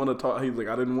 I didn't want to talk. He's like,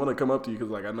 I didn't want to come up to you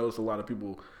because like I noticed a lot of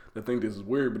people that think this is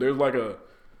weird. But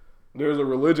there's a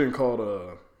religion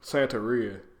called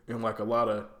Santeria in like a lot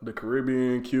of the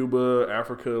Caribbean, Cuba,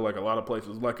 Africa, like a lot of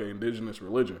places, like an indigenous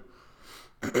religion.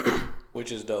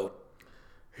 Which is dope.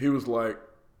 He was like,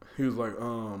 do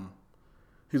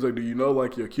you know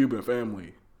like your Cuban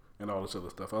family and all this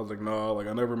other stuff? I was like, no, like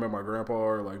I never met my grandpa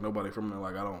or like nobody from there.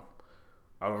 Like I don't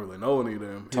really know any of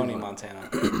them. Tony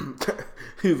Montana.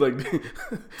 He's like, do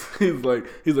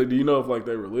you know if like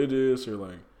they're religious or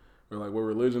like what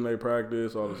religion they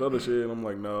practice, all this other shit? And I'm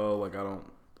like, no, like I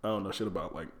don't know shit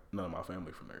about like none of my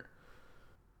family from there.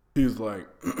 He's like,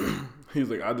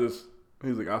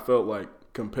 I felt like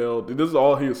compelled. This is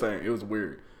all he was saying. It was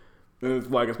weird. And it's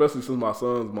like, especially since my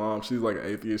son's mom, she's like an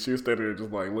atheist. She was standing there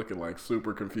just like looking like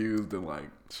super confused and like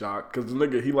shocked. Cause the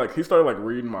nigga, he started like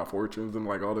reading my fortunes and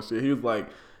like all this shit. He was like,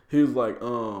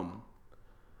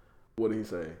 what did he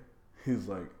say? He's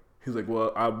like,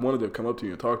 well, I wanted to come up to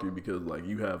you and talk to you because like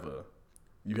you have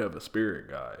a spirit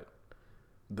guide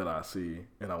that I see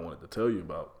and I wanted to tell you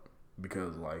about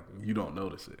because like you don't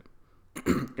notice it.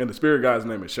 And the spirit guy's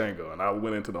name is Shango, and I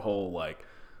went into the whole like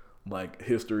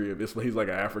history of this. He's like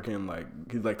an African, like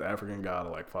he's like the African god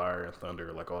of like fire and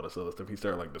thunder, like all this other stuff. He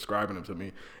started like describing him to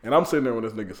me, and I'm sitting there when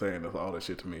this nigga saying all this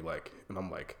shit to me, like, and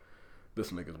I'm like,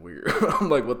 this nigga's weird. I'm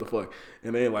like, what the fuck?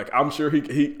 And then like, I'm sure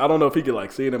he I don't know if he could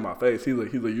like see it in my face. He's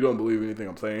like, you don't believe anything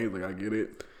I'm saying. He's like, I get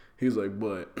it. He's like,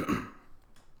 but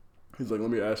he's like, let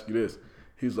me ask you this.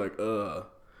 He's like,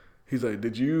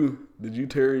 did you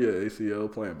tear your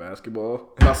ACL playing basketball?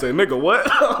 And I said, nigga, what?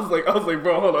 I was like,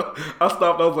 bro, hold on. I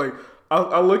stopped. I was like,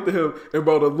 I looked at him, and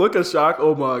bro, the look of shock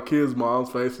on my kid's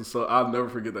mom's face, and so I'll never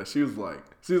forget that. She was like,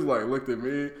 looked at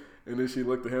me, and then she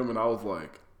looked at him, and I was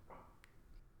like,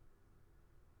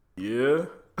 yeah.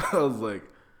 I was like,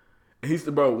 he's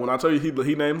bro. When I tell you,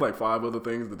 he named like 5 other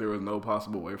things that there was no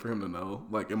possible way for him to know,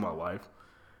 like in my life,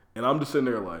 and I'm just sitting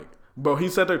there like, bro. He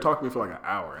sat there talking to me for like an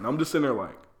hour, and I'm just sitting there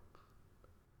like,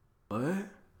 what?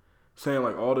 Saying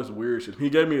like all this weird shit. He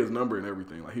gave me his number and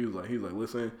everything. Like he was like,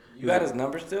 listen. You got his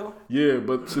number still? Yeah,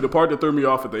 but see the part that threw me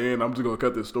off at the end, I'm just gonna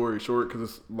cut this story short because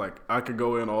it's like I could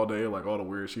go in all day, like all the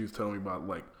weird shit he was telling me about.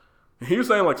 Like he was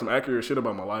saying like some accurate shit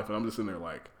about my life, and I'm just sitting there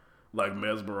like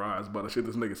mesmerized by the shit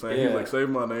this nigga saying. Yeah. He's like, save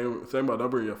my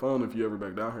number in your phone if you ever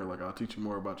back down here. Like I'll teach you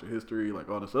more about your history, like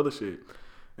all this other shit.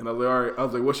 And I was like, all right. I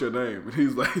was like, what's your name? And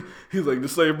he's like,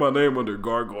 just save my name under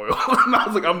Gargoyle. And I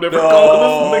was like, I'm never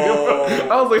calling this nigga,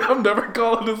 bro. I was like, I'm never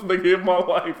calling this nigga in my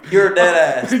life. You're a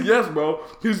dead ass. Yes, bro.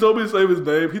 He told me to save his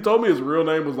name. He told me his real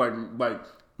name was like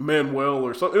Manuel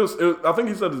or something. It was, I think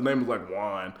he said his name was like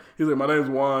Juan. He's like, my name's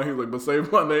Juan. He's like, but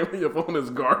save my name in your phone as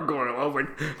Gargoyle. I was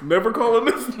like, never calling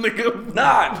this nigga.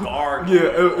 Not Gargoyle.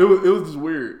 Yeah, it was just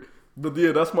weird. But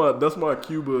yeah, that's my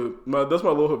Cuba, that's my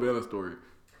little Havana story.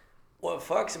 What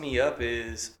fucks me up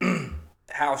is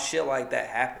how shit like that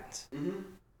happens. Mm-hmm.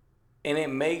 And it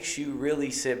makes you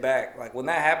really sit back. Like, when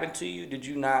that happened to you, did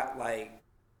you not, like,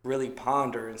 really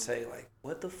ponder and say, like,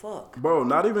 what the fuck? Bro,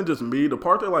 not even just me. The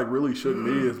part that, like, really shook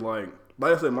me is, like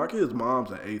I said, my kid's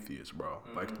mom's an atheist, bro.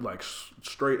 Mm-hmm. Like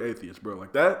straight atheist, bro.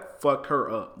 Like, that fucked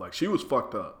her up. Like, she was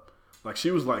fucked up. Like,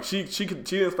 she was, like, she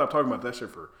didn't stop talking about that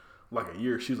shit for, like, a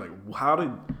year. She's like, how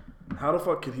the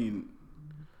fuck could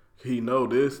he know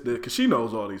this, because she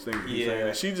knows all these things he's saying.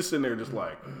 And she's just sitting there just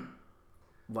like,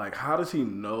 how does he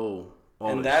know all this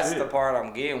shit? And that's the part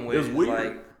I'm getting with. It's weird.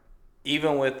 Like,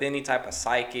 even with any type of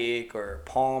psychic or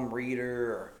palm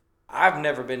reader, or I've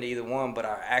never been to either one, but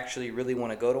I actually really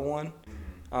want to go to one.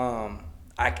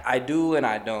 I do and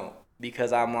I don't,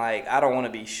 because I'm like, I don't want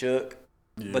to be shook.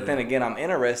 Yeah. But then again, I'm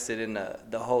interested in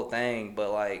the whole thing.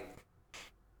 But like,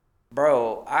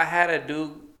 bro, I had a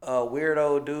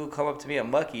weirdo dude come up to me at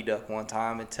Mucky Duck one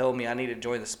time and tell me I need to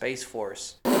join the Space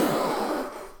Force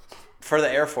for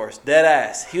the Air Force. Dead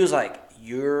ass. He was like,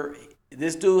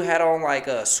 this dude had on like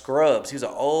scrubs. He was an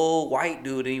old white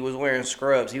dude and he was wearing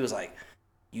scrubs. He was like,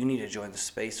 you need to join the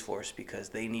Space Force because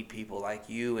they need people like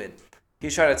you. And he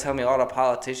was trying to tell me all the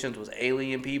politicians was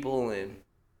alien people. And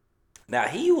now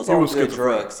he was on good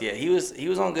drugs. Yeah, he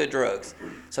was on good drugs.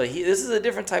 So this is a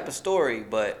different type of story,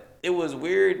 but it was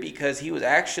weird because he was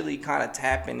actually kind of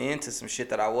tapping into some shit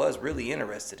that I was really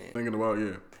interested in. Thinking about,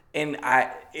 yeah. And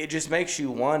it just makes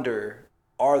you wonder,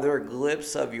 are there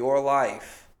glimpses of your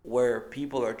life where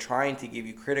people are trying to give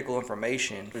you critical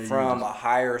information from a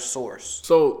higher source?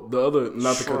 So the other,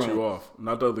 not to cut you off,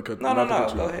 not the other cut. No, not to cut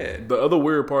you go off. ahead. The other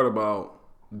weird part about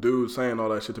dudes saying all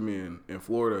that shit to me in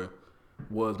Florida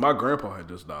was my grandpa had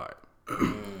just died.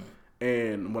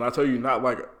 And when I tell you, not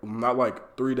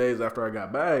like 3 days after I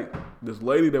got back, this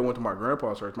lady that went to my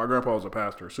grandpa's church. My grandpa was a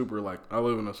pastor, super like I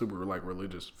live in a super like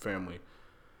religious family,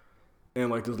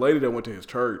 and like this lady that went to his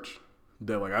church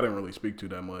that like I didn't really speak to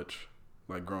that much,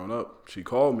 like growing up. She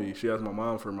called me. She asked my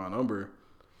mom for my number,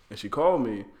 and she called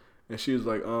me, and she was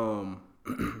like, I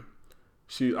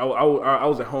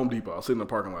was at Home Depot. I was sitting in the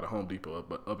parking lot at Home Depot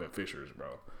up in Fishers, bro.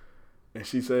 And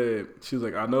she was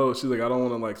like, I know. She's like, I don't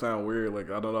want to like sound weird.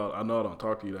 Like I don't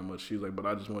talk to you that much. She's like, but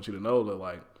I just want you to know that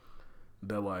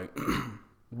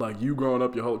like you growing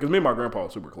up your whole, because me and my grandpa are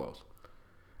super close,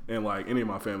 and like any of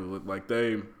my family, like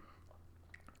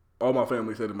all my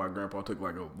family said that my grandpa took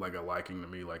like a liking to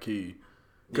me, like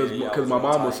because my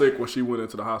mom was sick when she went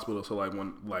into the hospital. So like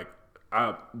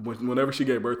whenever she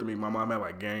gave birth to me, my mom had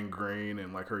like gangrene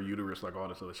and like her uterus, like all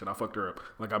this other shit. I fucked her up.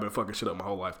 Like I've been fucking shit up my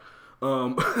whole life.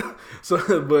 So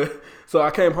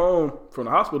I came home from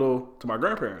the hospital to my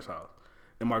grandparents' house,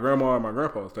 and my grandma and my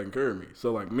grandpa was taking care of me.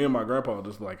 So like me and my grandpa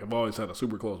just like have always had a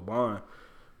super close bond.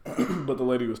 But the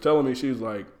lady was telling me, she was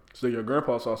like, so your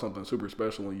grandpa saw something super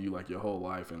special in you like your whole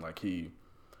life, and like he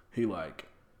like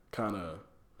kind of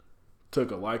took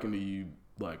a liking to you,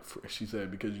 like she said,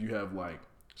 because you have like,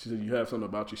 she said you have something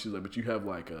about you. She's like, but you have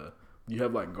like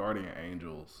guardian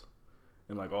angels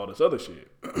and like all this other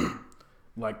shit.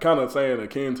 Like kind of saying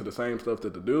akin to the same stuff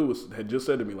that the dude had just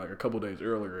said to me like a couple days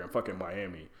earlier in fucking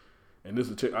Miami. And this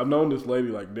is a chick, I've known this lady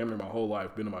like damn near my whole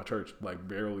life, been to my church, like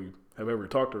barely have ever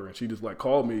talked to her, and she just like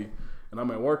called me, and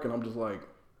I'm at work, and I'm just like,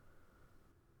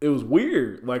 it was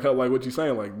weird, like how like what you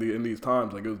saying, like in these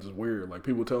times, like it was just weird, like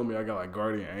people telling me I got like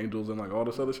guardian angels and like all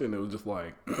this other shit, and it was just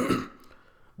like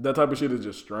that type of shit is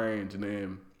just strange. And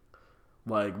then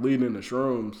like leading into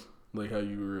shrooms, like how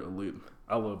you were,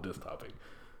 I love this topic.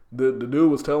 The dude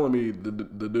was telling me,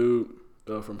 the dude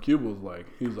from Cuba was like,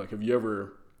 he was like, have you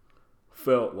ever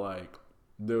felt like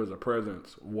there was a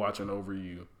presence watching over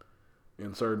you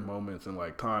in certain moments and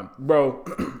like time? Bro,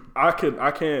 I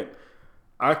can't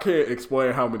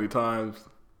explain how many times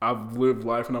I've lived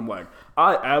life and I'm like,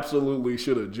 I absolutely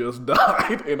should have just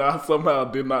died, and I somehow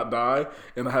did not die,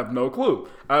 and I have no clue.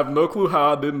 I have no clue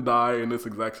how I didn't die in this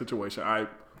exact situation.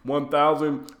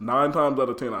 1,009 times out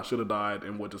of 10, I should have died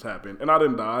in what just happened, and I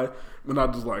didn't die. And I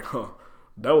just like,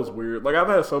 that was weird. Like I've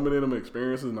had so many of them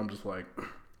experiences, and I'm just like,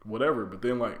 whatever. But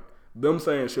then like them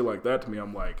saying shit like that to me,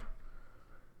 I'm like,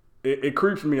 it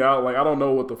creeps me out. Like I don't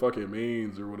know what the fuck it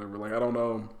means or whatever. Like I don't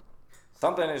know.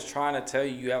 Something is trying to tell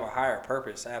you have a higher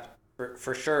purpose,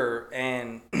 for sure.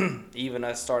 And even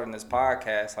us starting this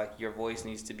podcast, like your voice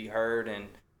needs to be heard, and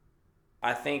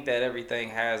I think that everything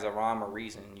has a rhyme or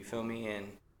reason. You feel me?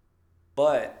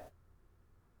 But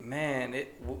man,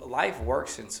 life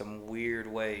works in some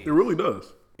weird ways. It really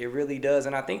does. It really does.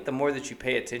 And I think the more that you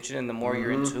pay attention and the more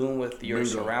you're in tune with your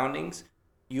surroundings,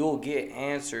 you'll get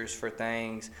answers for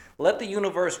things. Let the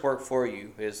universe work for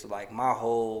you is like my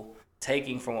whole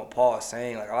taking from what Paul is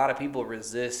saying. Like a lot of people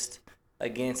resist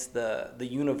against the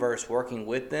universe working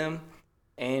with them.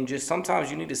 And just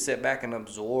sometimes you need to sit back and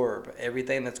absorb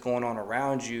everything that's going on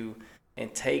around you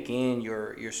and take in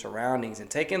your surroundings and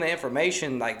take in the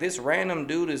information. Like this random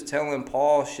dude is telling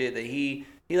Paul shit that he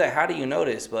like, how do you know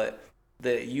this? But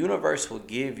the universe will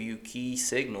give you key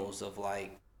signals of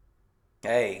like,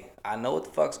 hey, I know what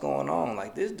the fuck's going on.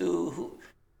 Like this dude who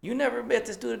you never met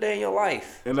this dude a day in your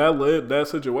life. And that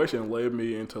situation led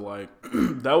me into like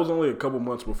that was only a couple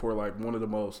months before like one of the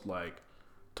most like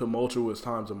tumultuous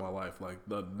times in my life. Like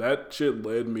that shit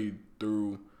led me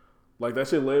through. Like that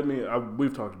shit led me.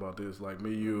 We've talked about this. Like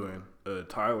me, you, and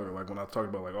Tyler. Like when I talked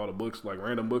about like all the books, like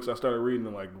random books I started reading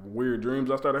and like weird dreams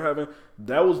I started having.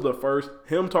 That was the first.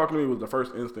 Him talking to me was the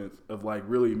first instance of like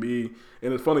really me.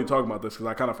 And it's funny talking about this because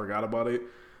I kind of forgot about it.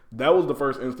 That was the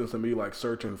first instance of me like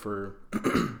searching for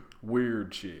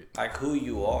weird shit. Like who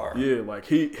you are. Yeah,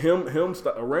 like a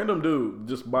random dude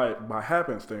just by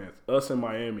happenstance. Us in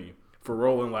Miami for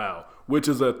Rolling Loud, which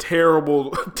is a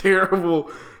terrible, terrible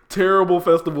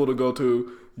festival to go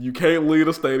to. You can't leave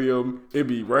a stadium. It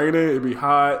be raining. It be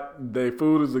hot. Their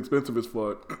food is expensive as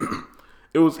fuck.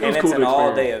 It was cool. It's an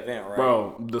all-day event, right?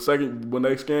 Bro, the second when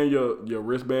they scan your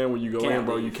wristband when you go in,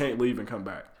 bro, you can't leave and come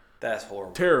back. That's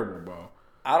horrible. Terrible, bro.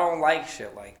 I don't like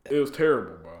shit like that. It was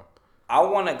terrible, bro. I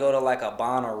want to go to like a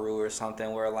Bonnaroo or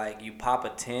something where like you pop a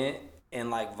tent and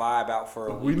like vibe out for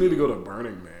a week. We need to go to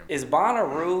Burning Man. Is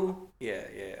Bonnaroo? Yeah.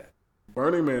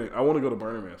 Burning Man. I want to go to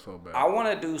Burning Man so bad. I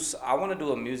want to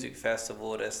do a music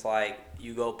festival that's like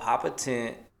you go pop a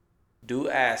tent, do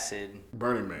acid,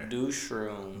 Burning Man, do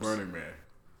shrooms, Burning Man,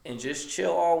 and just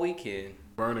chill all weekend.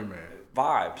 Burning Man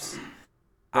Vibes.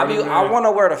 Burning Man. I want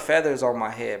to wear the feathers on my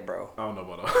head, bro. I don't know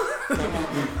about that.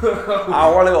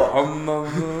 I want to go.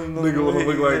 Nigga wanna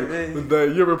look like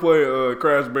that. You ever play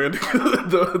Crash Bandicoot?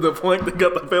 the plank that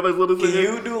got the feathers with his Can head?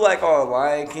 you do like on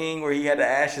Lion King where he had the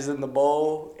ashes in the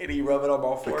bowl and he rub it on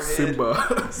my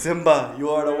forehead? Simba, you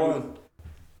are the one.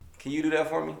 Can you do that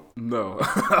for me? No,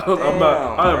 I am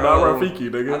not Rafiki,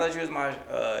 nigga. I thought you was my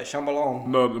Shambalon.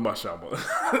 No, my Shamba.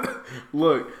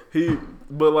 Look,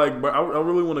 but I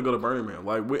really want to go to Burning Man.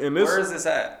 Like, in this, Where is this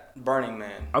at? Burning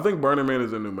Man. I think Burning Man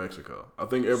is in New Mexico. I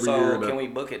think every year. So can we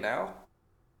book it now?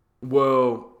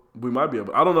 Well, we might be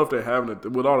able. I don't know if they're having it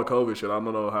with all the COVID shit. I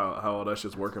don't know how all that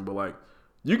shit's working, but like,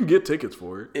 you can get tickets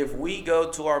for it. If we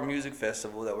go to our music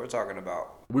festival that we're talking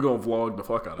about, We're gonna vlog the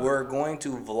fuck out of it. we're going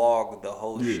to vlog the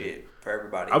whole shit for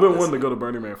everybody. I've been wanting to go to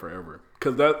Burning Man forever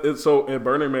because at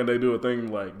Burning Man they do a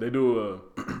thing like they do a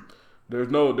there's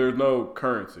no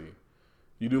currency.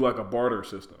 You do like a barter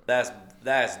system. That's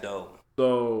dope.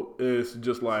 So it's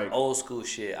just like Old school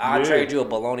shit. I'll trade you a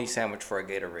bologna sandwich for a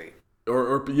Gatorade.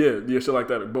 Or shit like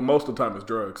that. But most of the time it's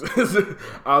drugs.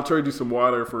 I'll trade you some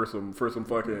water for some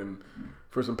peyote.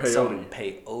 Some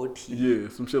peyote. Yeah,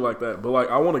 some shit like that. But like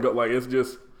I want to go. Like it's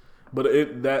just, but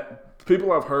that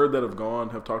people I've heard that have gone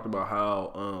have talked about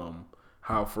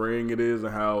how freeing it is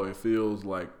and how it feels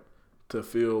like to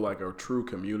feel like a true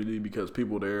community because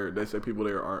people there. They say people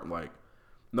there aren't like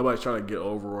nobody's trying to get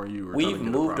over on you. We've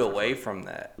moved away from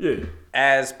that. Yeah.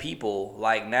 As people,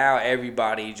 like now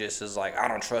everybody just is like, I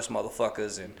don't trust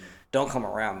motherfuckers and don't come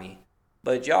around me.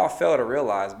 But y'all fail to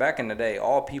realize back in the day,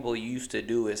 all people used to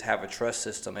do is have a trust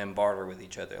system and barter with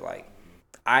each other. Like,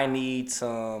 I need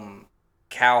some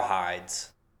cow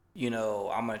hides. You know,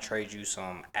 I'm going to trade you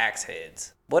some axe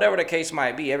heads. Whatever the case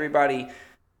might be,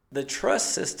 the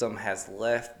trust system has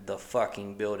left the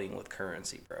fucking building with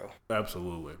currency, bro.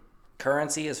 Absolutely.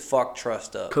 Currency has fucked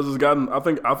trust up. Because I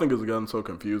think it's gotten so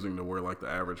confusing to where like the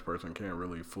average person can't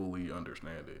really fully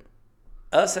understand it.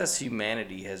 Us as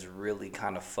humanity has really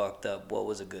kind of fucked up what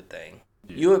was a good thing.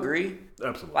 Yeah. You agree?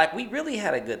 Absolutely. Like, we really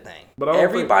had a good thing. But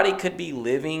everybody could be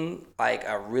living like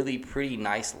a really pretty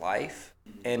nice life,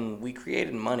 and we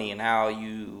created money, and now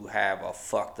you have a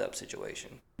fucked up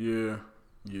situation. Yeah.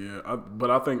 But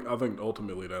I think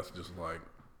ultimately that's just like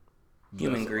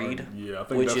human greed. I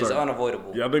think which is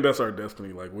unavoidable. Yeah, I think that's our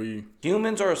destiny. Like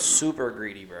humans are super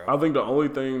greedy, bro. I think the only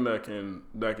thing that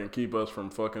can keep us from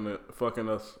fucking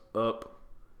us up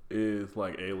is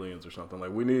like aliens or something.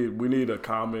 Like we need a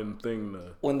common thing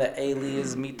to. When the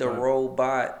aliens meet the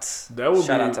robots. That would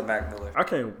shout out to Mac Miller. I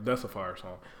can't. That's a fire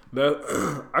song. That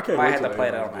I can't. I had to play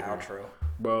that on the outro.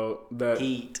 Bro, that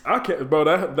Heat. I can't.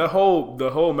 Bro, the whole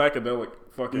Macadelic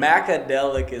fucking.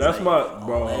 Macadelic is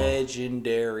bro,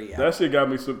 legendary. That shit got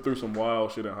me through some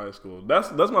wild shit in high school.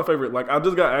 That's my favorite. Like I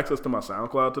just got access to my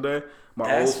SoundCloud today.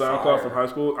 My old SoundCloud from high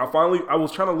school. I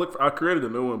was trying to look I created a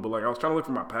new one, but like I was trying to look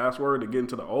for my password to get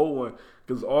into the old one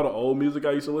because all the old music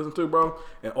I used to listen to, bro.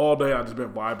 And all day I just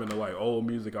been vibing to like old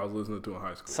music I was listening to in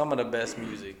high school. Some of the best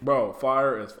music, bro.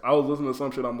 I was listening to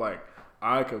some shit. I'm like,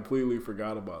 I completely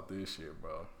forgot about this shit,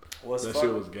 bro.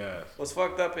 Shit was gas. What's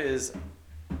fucked up is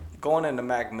going into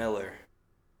Mac Miller.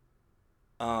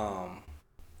 Man,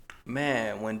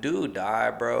 when dude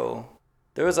died, bro,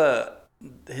 there was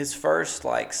his first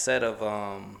like set of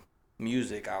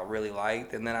music I really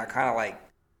liked, and then I kind of like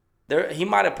he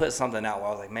might have put something out where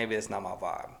I was like, maybe it's not my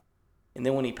vibe. And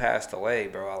then when he passed away,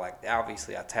 bro,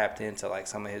 obviously I tapped into like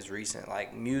some of his recent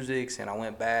like musics, and I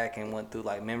went back and went through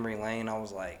like memory lane. I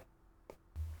was like,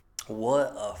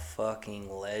 what a fucking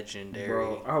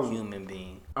legendary human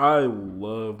being. I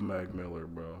love Mac Miller,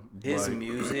 bro. His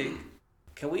music.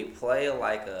 Can we play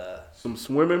some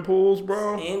swimming pools,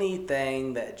 bro?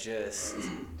 Anything that just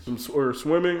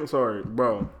swimming? Sorry,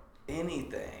 bro.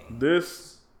 Anything.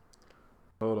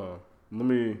 Hold on. Let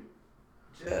me.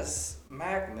 Just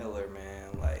Mac Miller,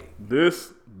 man. Like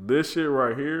this shit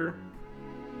right here.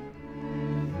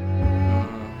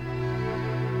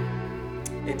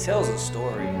 It tells a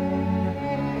story.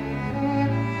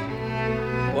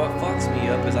 What fucks me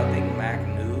up is I think Mac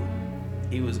knew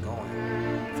he was going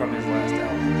from his last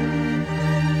album.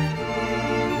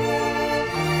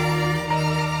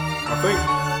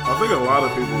 I think a lot of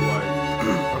people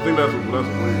I think that's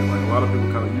weird. Like a lot of people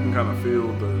you can kind of feel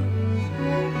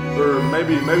or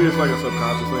maybe it's like a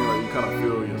subconscious thing. Like you kind of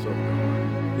feel yourself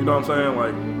going. You know what I'm saying?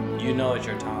 Like you know it's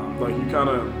your time. Like you kind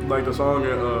of like the song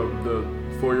the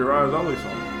For Your Eyes Only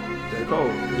song. J. Cole.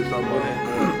 He's talking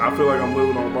about, I feel like I'm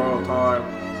living on borrowed time.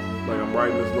 Like I'm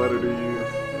writing this letter to you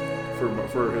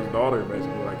for his daughter,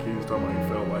 basically. Like he's talking about he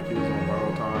felt like he was on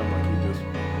borrowed time. Like he just,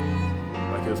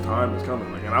 like his time is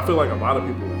coming. Like, and I feel like a lot of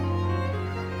people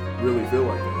really feel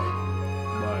like that.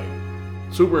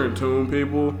 Like super in tune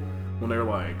people when they're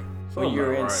like, When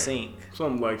you're in right. sync.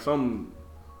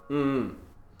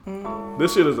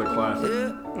 This shit is a classic.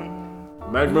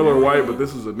 Mac Miller white, but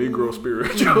this is a Negro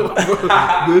spiritual.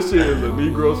 This shit is a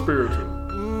Negro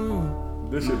spiritual.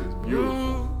 This shit is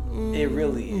beautiful. It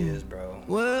really is,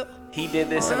 bro. He did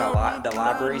this in the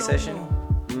library session.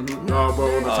 No,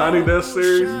 bro, the Tiny Desk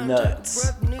series.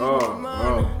 Nuts.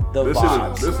 The This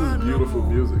vibes. shit is, this is beautiful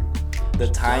music. The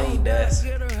Tiny Desk.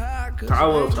 I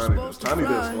love Tiny Desk. Tiny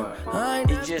Desk slap.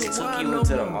 It just took you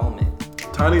into the moment.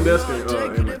 Tiny Desk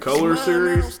in the Color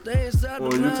series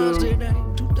on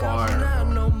YouTube. Fire.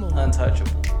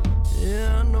 Untouchable.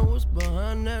 Yeah, I know what's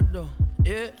behind that door.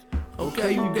 Yeah.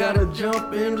 Okay, you gotta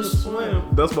jump in to swim.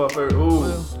 That's my favorite.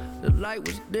 Ooh. The light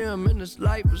was dim and this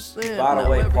light was sin. By the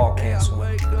way, Paul can't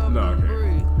swim. No, I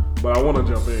can't. But I want to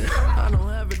jump in.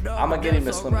 I'ma get him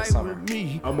to swim this summer.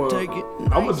 I'm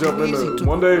gonna jump into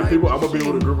one day. I'm gonna be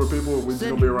with a group of people. We just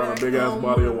gonna be around a big ass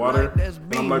body of water,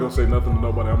 and I'm not gonna say nothing to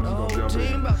nobody. I'm just gonna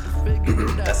jump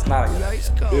in. That's not a good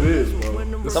idea. It is, bro.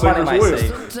 It's Somebody sink or might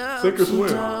swim. say- Sink or swim.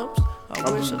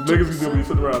 Niggas is gonna be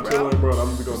sitting around chilling, bro. And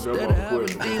I'm just gonna jump off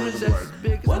the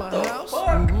cliff. What the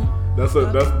fuck?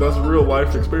 That's a real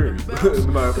life experience.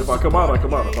 If I come out, I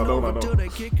come out. If I don't, I don't.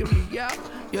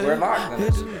 We're not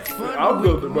gonna do it. I'm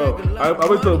gonna, bro. I've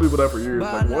been telling people that for years.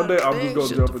 Like one day, I'm just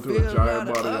gonna jump into a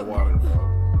giant body of water,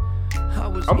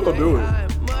 bro. I'm gonna do it.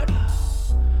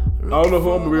 I don't know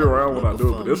who I'm gonna be around when I do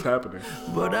it, but it's happening.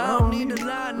 But I don't need to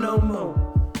lie no more.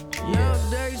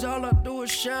 Nowadays, all I do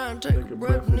is shine. Take a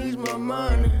breath and ease my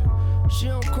mind. She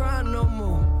don't cry no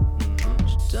more.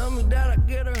 She tell me that I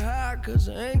get her high, cause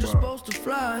I ain't just supposed to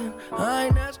fly. I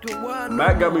ain't asking why.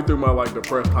 Matt got me through my like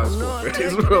depressed high school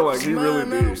phase, bro. Like he really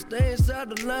did. Stay inside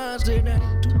the lines, say that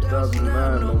ain't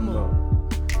 2009 no more.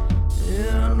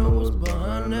 Yeah, I know what's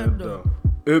behind that door.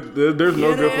 There's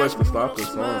no good place to stop this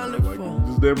song. Man. Like, you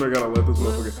just damn near gotta let this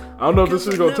motherfucker. I don't know if this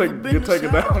shit's gonna get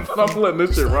taken down, but I'm letting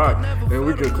this shit rock, and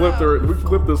we can clip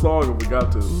the song if we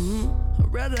got to.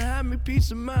 I'd rather have me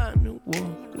peace of mind.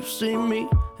 You see me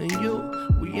and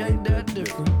you, we ain't that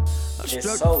different. I It's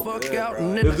struck so the fuck good, out bro.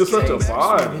 and It's just such a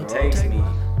vibe, It bro. takes me.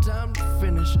 Time to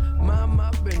finish, mind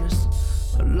my business.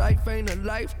 A life ain't a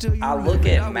life till you I live look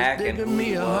it. at Mac and who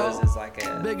he was as like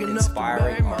an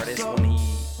inspiring artist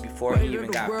before he even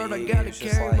got big. It's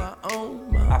just like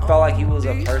I felt like he was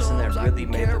a person that really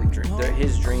made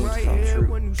his dreams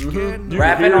come true. You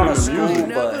Rapping hear it on in a the school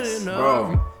music, bus,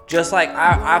 bro. just like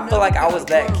I feel like I was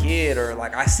that kid, or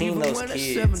like I seen those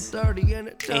kids,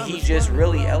 and he just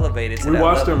really elevated to We that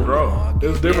watched level. him grow.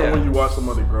 It's different Yeah. when you watch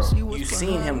somebody grow. You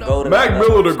seen him go to Mac that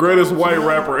Miller, level. the greatest white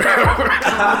rapper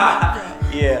ever.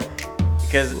 Yeah,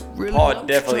 because Paul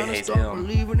definitely hates him. I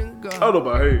don't know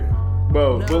about hate,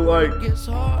 bro, but like,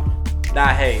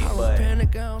 Not hate,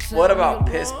 but what about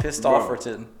pissed off Bro. or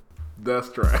to? that's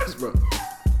trash, bro.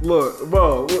 Look,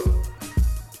 bro. Look.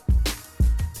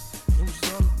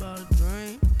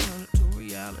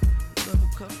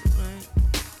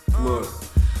 Look,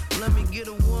 Let me get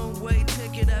a one-way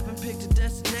ticket up and pick the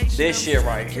destination. This shit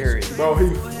right here is bro,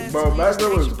 Mac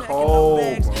Miller is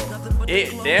cold, bro.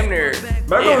 it. Damn near. Mac It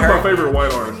Miller's my hurt. favorite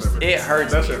white artist ever. It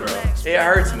hurts That me, shit bro. hurts. It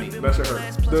hurts me. That shit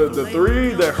hurt. The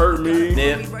three that hurt me,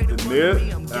 Nip. the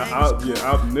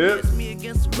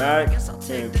Nip, Mac,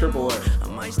 and Triple A.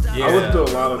 Yeah. I listen to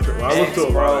a lot of Triple. I listen to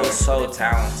a Bro lot is of. so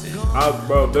talented.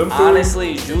 Bro, them two.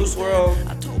 Honestly, Juice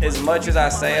WRLD, as much as I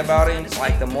say about him,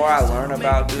 like the more I learn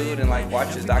about dude and like watch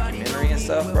his documentary and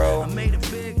stuff, bro,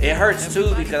 it hurts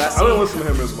too because I didn't listen to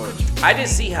him as much. I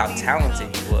just see how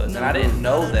talented he was, and I didn't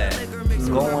know that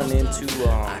going into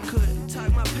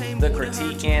the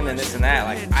critiquing and this and that.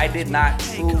 Like I did not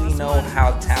truly know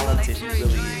how talented he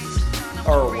really is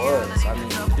or was. I mean,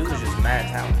 the dude was just mad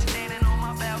talented.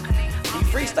 He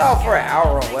freestyled for an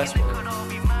hour on Westworld.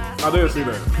 I didn't see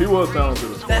that. He was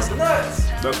talented as fuck. That's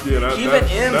nuts. Even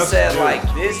M said like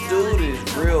this dude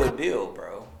is real deal,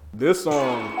 bro. This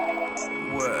song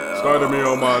started me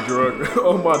on my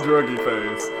druggy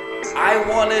phase. I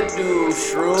want to do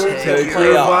shrooms Take and play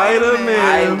your I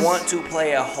vitamins. want to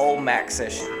play a whole Mac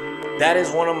session. That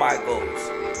is one of my goals.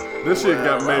 This shit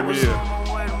made me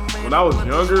when I was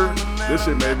younger, this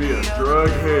shit made me a drug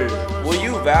head. Will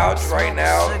you vouch right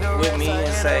now with me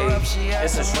and say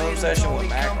it's a shroom session with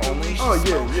Mac only? Oh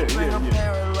yeah.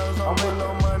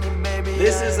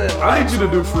 This is a I need you to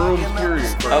do shrooms,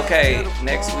 period. Bro. okay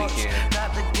next weekend.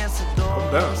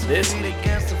 down. This week,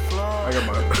 I got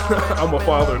my. I'm a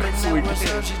father this week.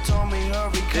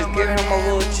 just give him a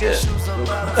little chip.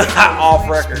 Off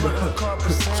record.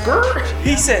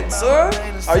 He said, "Son,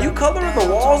 are you coloring the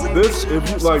walls?" This, if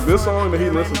you like this song that he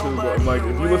listened to, bro, like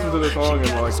if you listen to this song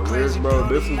and like the lyrics, bro,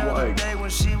 this is like,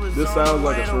 this sounds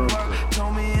like a shroom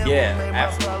trip. Yeah,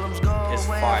 absolutely. It's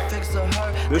fire.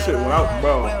 This shit went out,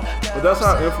 bro. But that's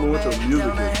how influential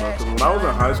music is, bro. Because when I was in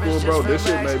high school, bro, this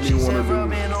shit made me want to do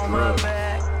drugs.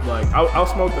 Like I had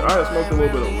smoked a little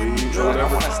bit of weed or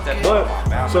whatever.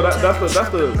 But so that's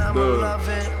the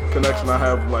connection I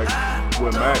have like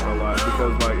with Mac a lot,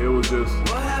 because like it was just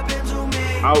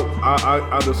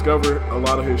I discovered a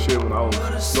lot of his shit when I was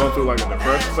going through like a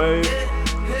depression phase,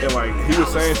 and like he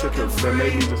was saying shit that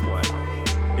made me just like,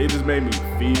 it just made me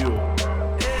feel.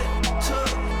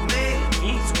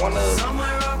 He's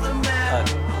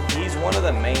one of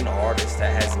the main artists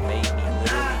that has made me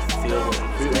literally feel it.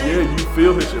 Yeah, you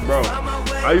feel his shit, bro.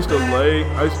 Cause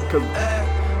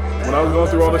when I was going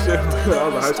through all this shit, when I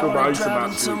was in high school, bro, I used to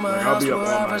not sleep. Like, I'll be up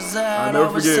all night. I'll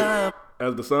never forget,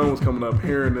 as the sun was coming up,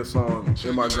 hearing this song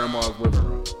in my grandma's living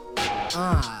room.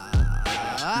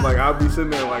 Like, I'd be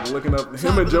sitting there, like, looking up.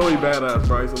 Him and Joey Badass,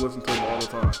 bro, I used to listen to him all the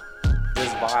time.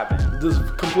 Just vibing.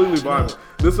 Just completely vibing.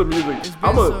 This is music.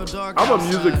 I'm a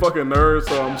music fucking nerd,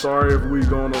 so I'm sorry if we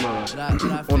going on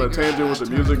a tangent with the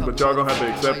music, but y'all gonna have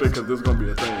to accept it because this is gonna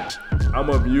be a thing. I'm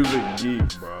a music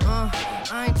geek, bro.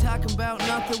 I ain't talking about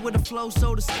nothing with a flow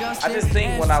so disgusting. I just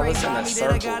think when I listen to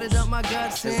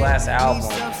Circles, his last album,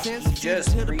 he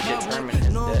just predetermined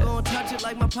his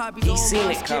death. He's seen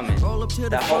it coming.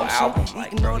 That whole album,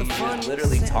 like, bro, he's just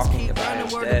literally talking about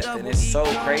his death, and it's so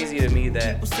crazy to me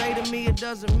that.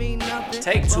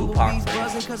 Take Tupac, for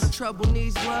instance.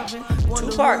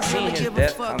 Tupac seen his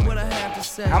death coming.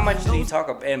 How much did he talk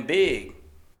about? And Big.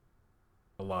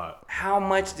 A lot. How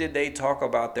much did they talk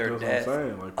about their death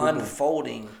like,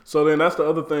 unfolding? So then that's the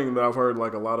other thing that I've heard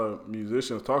like a lot of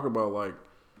musicians talk about,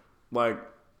 like,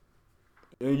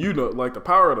 and you know, like the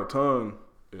power of the tongue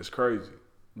is crazy.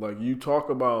 Like you talk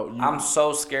about. I'm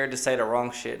so scared to say the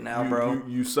wrong shit now, bro.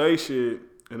 You say shit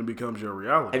and it becomes your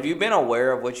reality. Have you been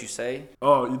aware of what you say?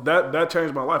 Oh, that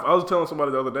changed my life. I was telling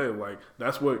somebody the other day, like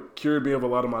that's what cured me of a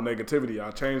lot of my negativity.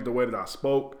 I changed the way that I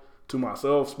spoke to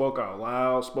myself, spoke out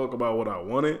loud, spoke about what I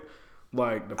wanted.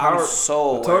 Like the power,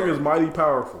 the tongue is mighty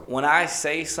powerful. When I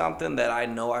say something that I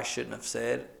know I shouldn't have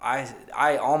said,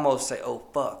 I almost say, "Oh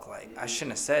fuck!" Like I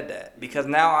shouldn't have said that, because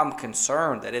now I'm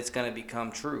concerned that it's gonna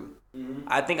become true. Mm-hmm.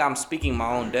 I think I'm speaking my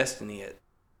own destiny,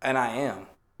 and I am.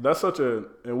 That's and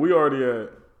we already at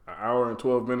an hour and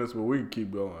 12 minutes, but we can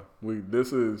keep going. We give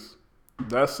them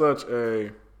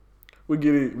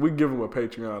a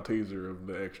Patreon teaser of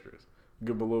the extras.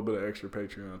 Give them a little bit of extra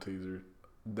Patreon teaser.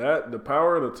 That the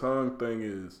power of the tongue thing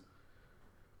is,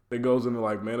 it goes into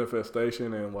like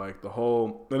manifestation and like the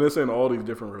whole, and it's in all these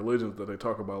different religions that they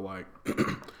talk about like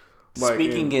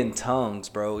speaking in tongues,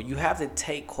 bro. You have to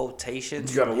take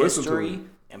quotations from history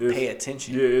and pay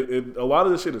attention. Yeah, a lot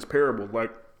of this shit is parables,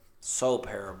 like so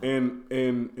parable.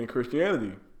 In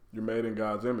Christianity, you're made in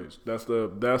God's image. That's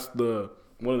the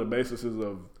one of the bases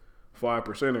of 5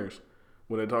 percenters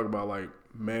when they talk about like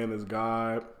man is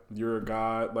God, you're a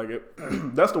God. Like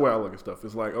that's the way I look at stuff.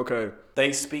 It's like, okay,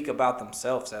 they speak about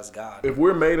themselves as God. If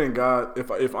we're made in God,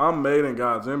 if I'm made in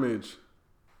God's image,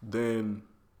 then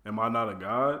am I not a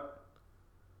God?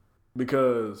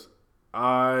 Because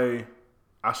I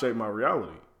shape my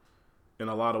reality in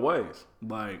a lot of ways,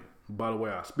 like by the way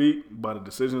I speak, by the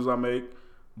decisions I make,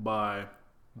 by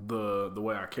the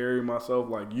way I carry myself.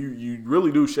 Like you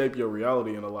really do shape your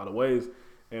reality in a lot of ways,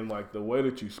 and like the way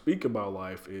that you speak about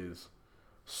life is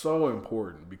so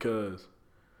important, because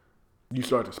you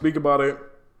start to speak about it,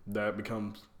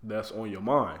 that's on your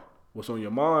mind. What's on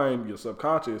your mind, your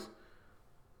subconscious,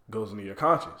 goes into your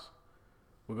conscious.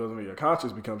 What goes into your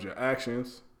conscious becomes your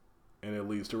actions, and it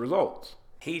leads to results.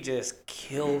 He just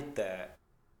killed that.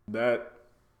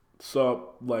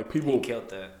 So like people, he killed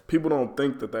that. People don't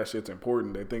think that shit's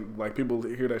important. They think like people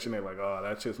hear that shit and they're like, oh,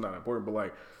 that shit's not important.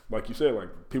 But like you said, like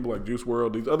people like Juice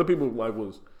WRLD, these other people like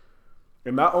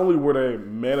and not only were they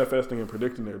manifesting and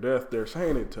predicting their death, they're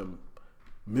saying it to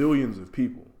millions of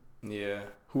people. Yeah.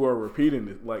 Who are repeating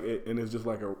it and it's just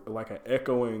like an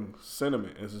echoing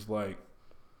sentiment. It's just like,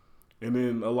 and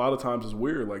then a lot of times it's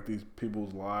weird, like these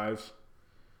people's lives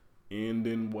end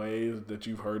in ways that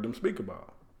you've heard them speak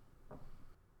about.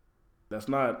 That's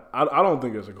not, I don't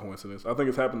think it's a coincidence. I think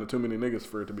it's happened to too many niggas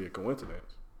for it to be a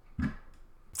coincidence.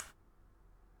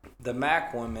 The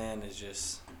Mac one, man, is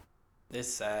just, it's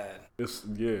sad.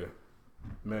 Yeah,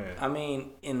 man. I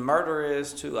mean, in Murder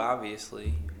Is too,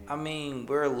 obviously. I mean,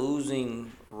 we're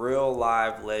losing real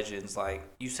live legends. Like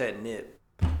you said, Nip.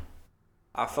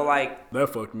 I feel like That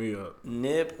fucked me up.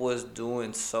 Nip was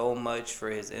doing so much for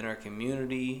his inner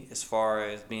community as far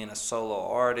as being a solo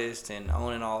artist and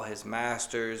owning all his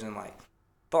masters, and like,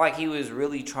 I feel like he was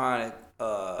really trying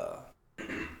to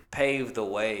pave the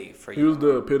way for He you. was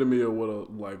the epitome of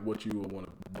what you would want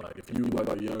to like. If you like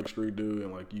a young street dude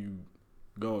and like you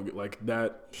go and get like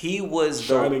that. He was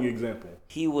shining example.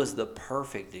 He was the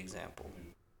perfect example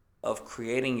of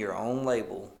creating your own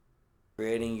label,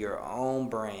 creating your own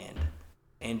brand,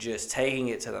 and just taking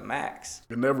it to the max.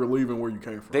 And never leaving where you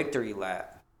came from. Victory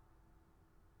Lap.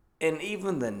 And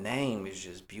even the name is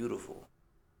just beautiful.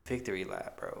 Victory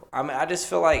Lap, bro. I mean, I just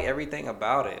feel like everything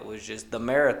about it was just the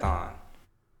marathon.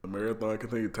 The marathon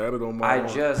continued tatted on my I arm.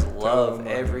 just love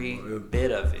my every arm.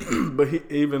 bit of it. But he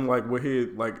even like what he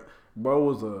like, bro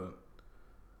was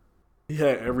he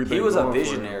had everything. He was a going for him.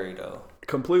 visionary though.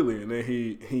 Completely, and then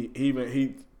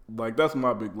he like that's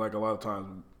my big like a lot of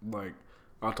times like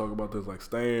I talk about this like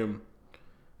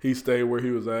he stayed where he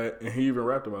was at, and he even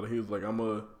rapped about it. He was like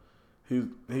he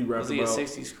rapped Was he about a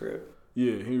 60s crib?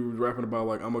 yeah, he was rapping about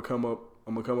like I'm gonna come up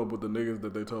with the niggas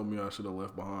that they told me I should have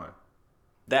left behind.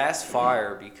 That's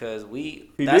fire because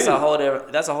that's a whole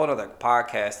other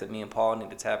podcast that me and Paul need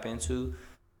to tap into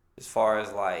as far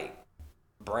as like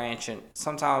branching.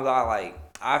 Sometimes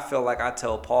I feel like I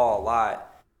tell Paul a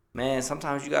lot, man,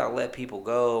 sometimes you gotta let people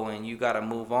go and you gotta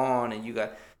move on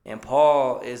and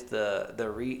Paul is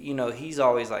he's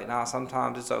always like, nah,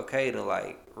 sometimes it's okay to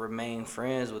like remain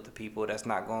friends with the people that's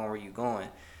not going where you're going.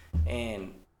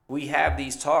 And we have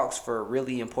these talks for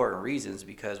really important reasons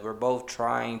because we're both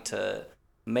trying to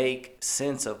make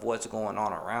sense of what's going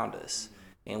on around us.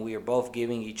 And we are both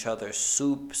giving each other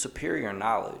superior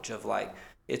knowledge of like,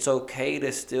 it's okay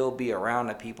to still be around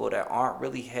the people that aren't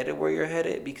really headed where you're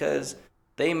headed because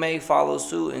they may follow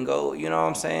suit and go, you know what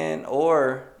I'm saying?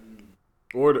 Or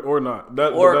not.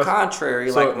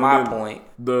 Contrary, so, like my point.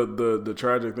 The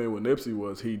tragic thing with Nipsey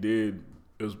was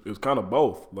it was kind of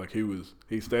both. Like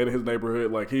he stayed in his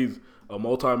neighborhood. Like he's a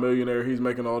multimillionaire. He's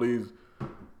making all these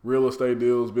real estate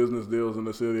deals, business deals in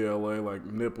the city of LA. Like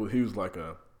he was like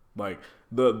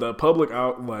the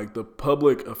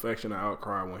public affection and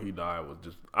outcry when he died was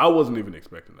just I wasn't even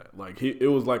expecting that. Like it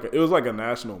was like a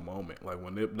national moment. Like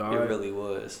when Nip died, it really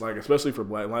was. Like especially for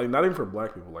black, like not even for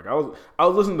black people. Like I was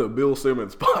listening to Bill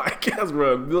Simmons podcast,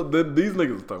 bro. These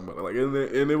niggas was talking about it. Like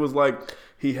and it was like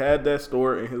he had that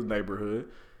store in his neighborhood,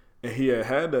 and he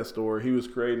had that store. He was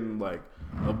creating like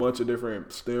a bunch of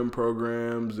different STEM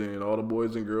programs and all the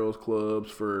boys and girls clubs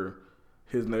for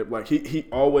his neighbor. Like he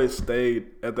always stayed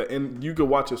at the end. You could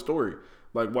watch his story,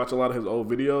 like watch a lot of his old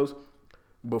videos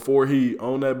before he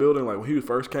owned that building. Like when he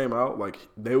first came out, like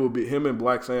they would be him and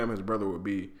Black Sam, his brother, would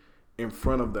be in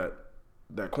front of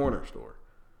that corner store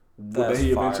that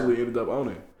he eventually ended up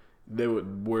owning. They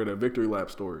would where the Victory Lap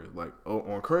store is, like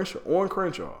on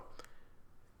Crenshaw.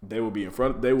 They would be in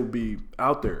front. They would be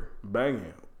out there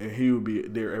banging. And he would be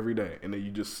there every day, and then you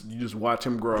just watch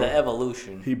him grow. The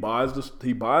evolution. He buys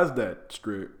that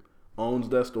strip, owns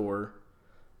that store,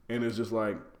 and it's just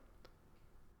like,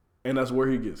 and that's where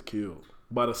he gets killed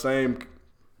by a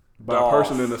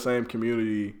person in the same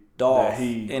community. Dolph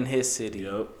in his city.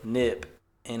 Yep. Nip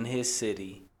in his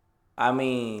city. I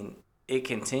mean, it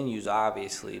continues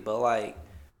obviously, but like,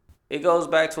 it goes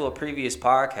back to a previous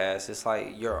podcast. It's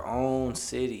like your own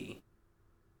city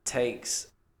takes.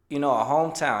 A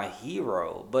hometown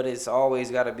hero, but it's always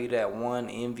got to be that one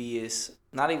envious,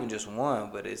 not even just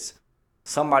one, but it's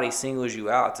somebody singles you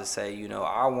out to say,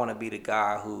 I want to be the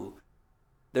guy who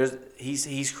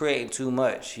he's creating too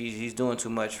much. He's doing too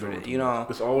much for it.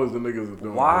 It's always the niggas that's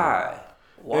doing why?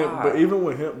 But even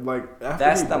with him, like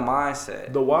that's the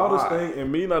mindset. The wildest thing, and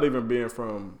me not even being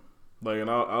from, like, and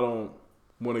I don't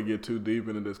want to get too deep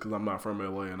into this because I'm not from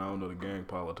LA and I don't know the gang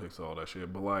politics, all that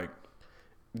shit. But like,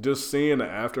 just seeing the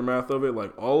aftermath of it,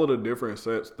 like all of the different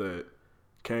sets that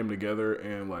came together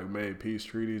and like made peace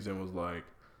treaties and was like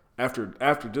after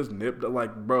just Nip,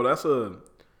 like bro, that's a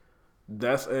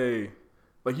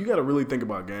like you got to really think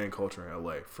about gang culture in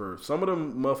LA. For some of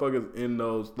them motherfuckers in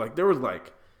those, like there was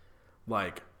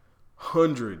like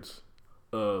hundreds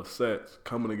of sets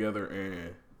coming together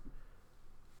and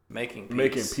making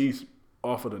peace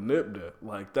off of the Nip death.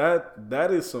 Like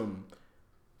that is some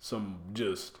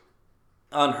just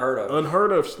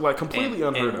unheard of, like completely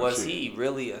unheard of. And was shit. he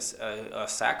really a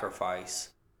sacrifice?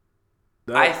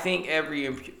 I think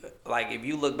if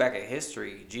you look back at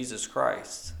history, Jesus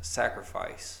Christ,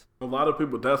 sacrifice. A lot of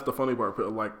people. That's the funny part.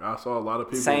 Like I saw a lot of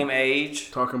people same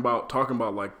age talking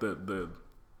about like the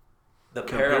The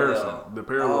comparison. parallel. The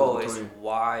parallel it's between.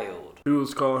 wild. He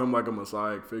was calling him like a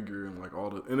messiah figure and like all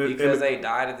the Because they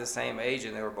died at the same age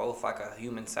and they were both like a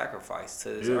human sacrifice to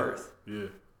this earth. Yeah.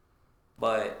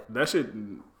 But that shit,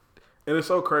 and it's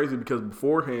so crazy because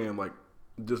beforehand, like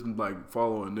just like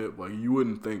following Nip, like you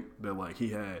wouldn't think that like he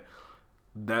had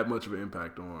that much of an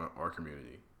impact on our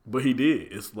community, but he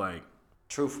did. It's like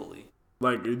truthfully,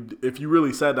 like if you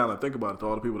really sat down and think about it, to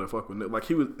all the people that fuck with Nip, like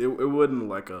he was, it wasn't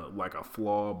like a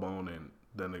flaw bone, and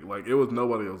then like it was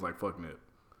nobody that was like fuck Nip.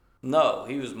 No,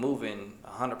 he was moving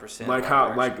 100%. Like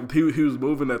how like he was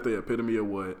moving at the epitome of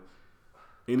what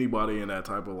anybody in that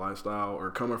type of lifestyle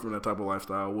or coming from that type of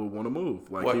lifestyle would want to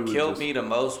move. Like what killed me the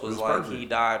most was like perfect. he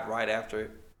died right after,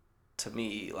 to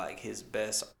me, like his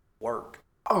best work.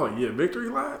 Oh yeah, Victory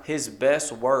Lap. His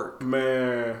best work,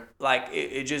 man. Like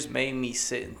it just made me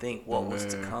sit and think what was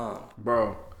to come,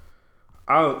 bro.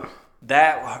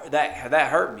 That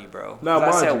hurt me, bro. Now,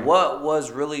 I said, you, what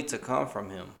was really to come from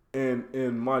him?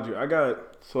 And mind you, I got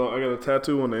a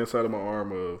tattoo on the inside of my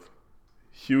arm of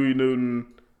Huey Newton,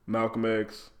 Malcolm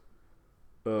X,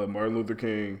 Martin Luther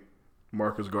King,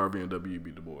 Marcus Garvey, and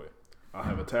W.E.B. Du Bois. I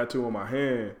have a tattoo on my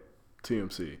hand,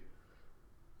 TMC.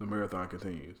 The marathon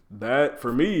continues. That,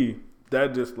 for me,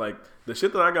 that just like the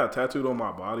shit that I got tattooed on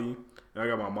my body, and I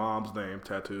got my mom's name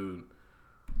tattooed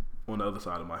on the other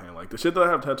side of my hand. Like the shit that I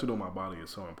have tattooed on my body is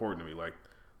so important to me. Like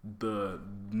the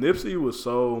Nipsey was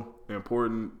so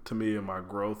important to me in my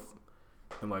growth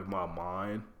and like my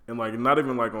mind, and like not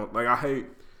even like on like I hate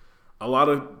a lot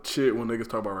of shit when niggas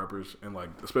talk about rappers and like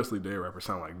especially dead rappers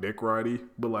sound like dick ridey,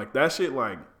 but like that shit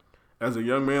like as a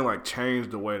young man like changed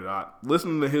the way that I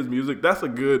listening to his music. That's a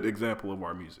good example of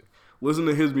our music. Listening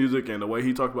to his music and the way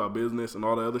he talked about business and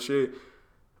all the other shit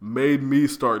made me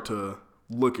start to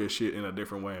look at shit in a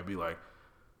different way and be like,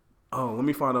 oh, let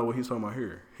me find out what he's talking about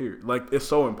here. Like it's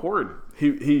so important.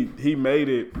 He made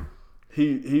it.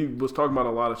 He was talking about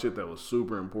a lot of shit that was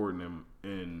super important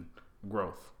in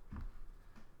growth.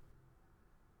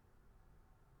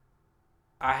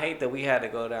 I hate that we had to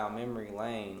go down memory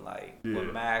lane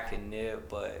with Mac and Nip,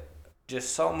 but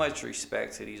just so much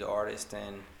respect to these artists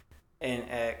and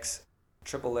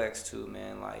Triple X too,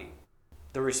 man. Like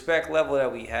the respect level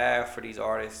that we have for these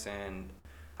artists, and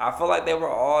I feel like they were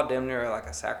all damn near like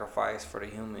a sacrifice for the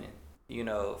human,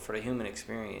 for the human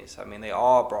experience. I mean, they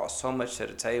all brought so much to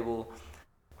the table.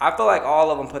 I feel like all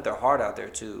of them put their heart out there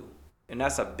too, and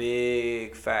that's a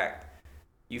big fact.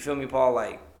 You feel me, Paul?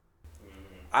 Like,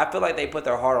 I feel like they put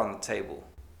their heart on the table,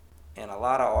 and a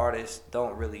lot of artists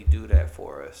don't really do that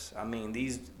for us. I mean,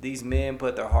 these men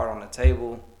put their heart on the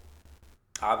table.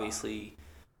 Obviously,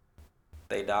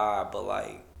 they died, but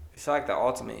like it's like the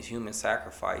ultimate human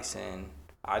sacrifice, and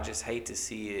I just hate to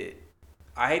see it.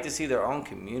 I hate to see their own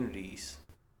communities.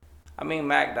 I mean,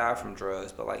 Mac died from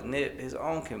drugs, but like Nip, his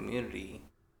own community.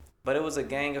 But it was a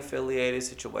gang affiliated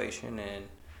situation, and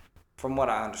from what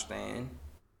I understand,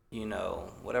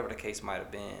 whatever the case might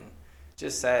have been,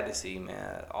 just sad to see,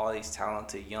 man, all these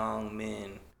talented young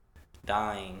men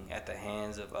dying at the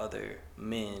hands of other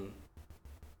men,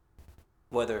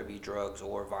 whether it be drugs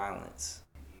or violence.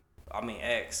 I mean,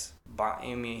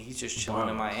 he's just chilling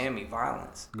in Miami,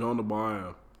 violence. Going to buy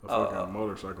a fucking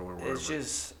motorcycle or whatever. It's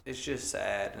just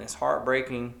sad, and it's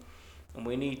heartbreaking, and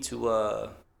we need to,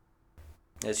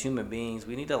 as human beings,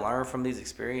 we need to learn from these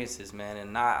experiences, man,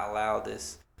 and not allow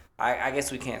this. I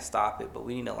guess we can't stop it, but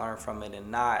we need to learn from it and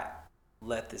not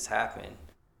let this happen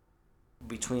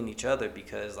between each other,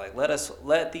 because like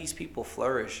let these people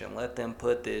flourish and let them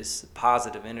put this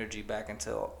positive energy back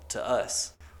into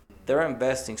us. They're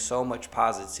investing so much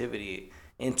positivity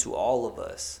into all of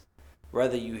us,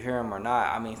 whether you hear them or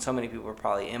not. I mean, so many people are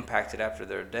probably impacted after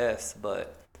their deaths,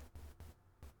 but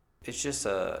it's just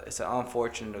it's an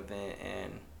unfortunate event,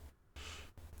 and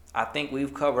I think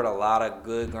we've covered a lot of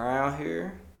good ground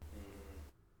here.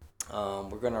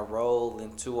 We're gonna roll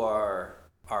into our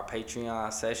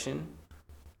Patreon session,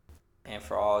 and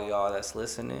for all y'all that's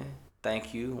listening,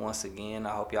 thank you once again. I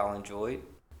hope y'all enjoyed.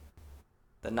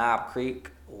 The Knob Creek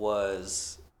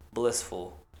was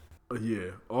blissful.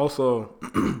 Yeah. Also,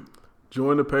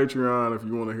 join the Patreon if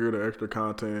you want to hear the extra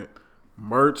content.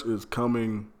 Merch is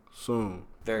coming soon.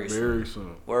 Very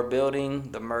soon. We're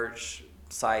building the merch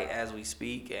site as we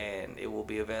speak, and it will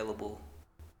be available.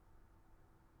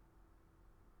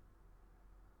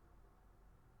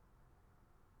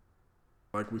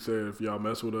 Like we said, if y'all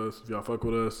mess with us, if y'all fuck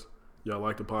with us, y'all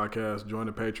like the podcast, join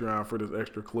the Patreon for this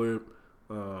extra clip.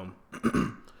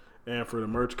 And for the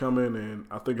merch coming, and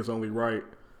I think it's only right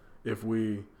if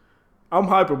I'm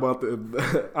hype about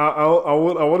the. I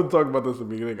want to talk about this in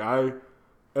the beginning.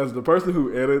 As the person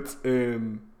who edits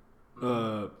and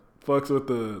fucks with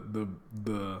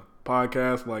the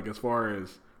podcast, like as far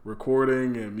as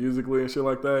recording and musically and shit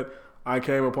like that, I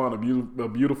came upon a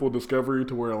beautiful discovery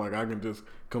to where like I can just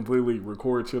completely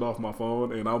record shit off my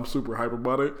phone, and I'm super hype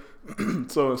about it.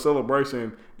 So in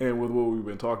celebration and with what we've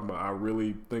been talking about, I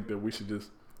really think that we should just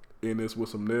end this with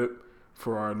some nip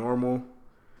for our normal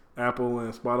Apple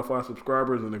and Spotify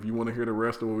subscribers. And if you want to hear the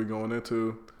rest of what we're going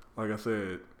into, like I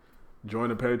said, join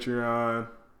the Patreon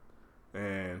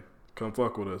and come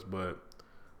fuck with us. But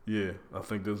yeah, I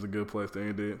think this is a good place to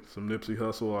end it. Some Nipsey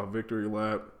Hussle off Victory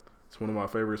Lap. It's one of my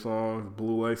favorite songs.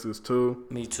 Blue Laces too.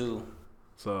 Me too.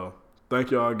 So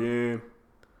thank y'all again.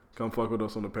 Come fuck with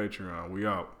us on the Patreon. We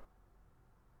out.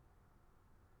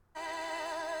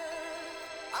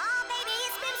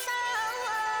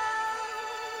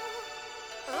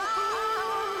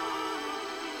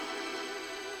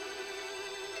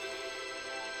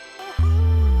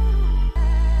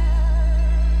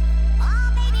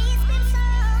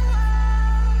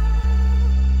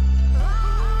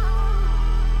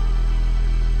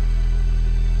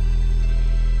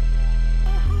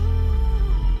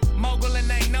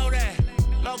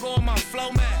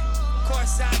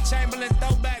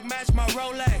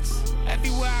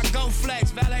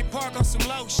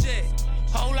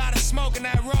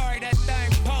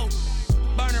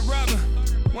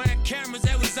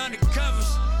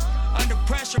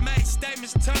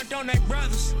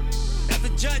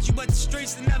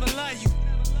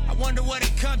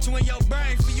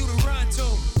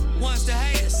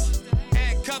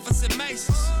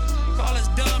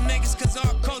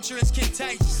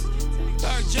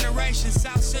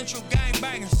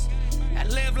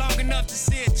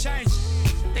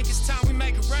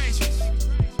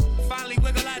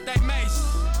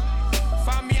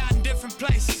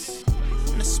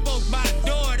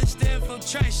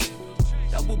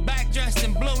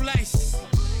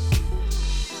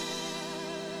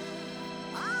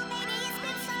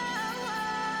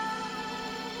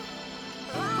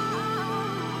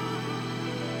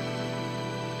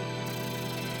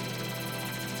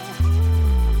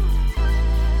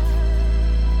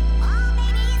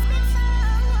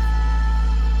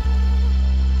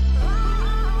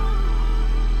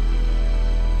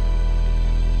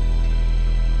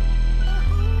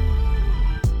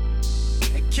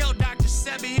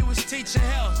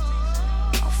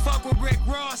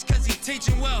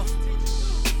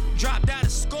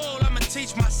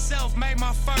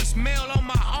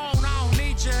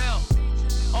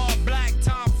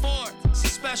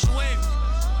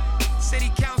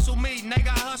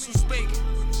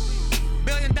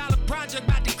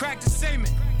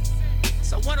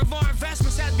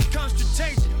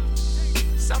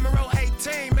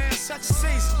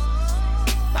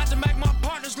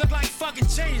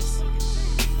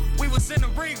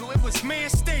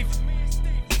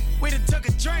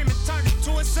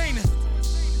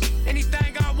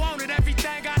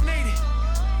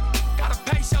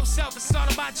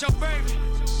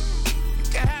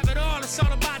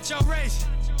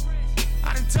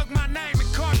 Took my name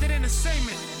and carved it in the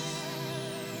cement.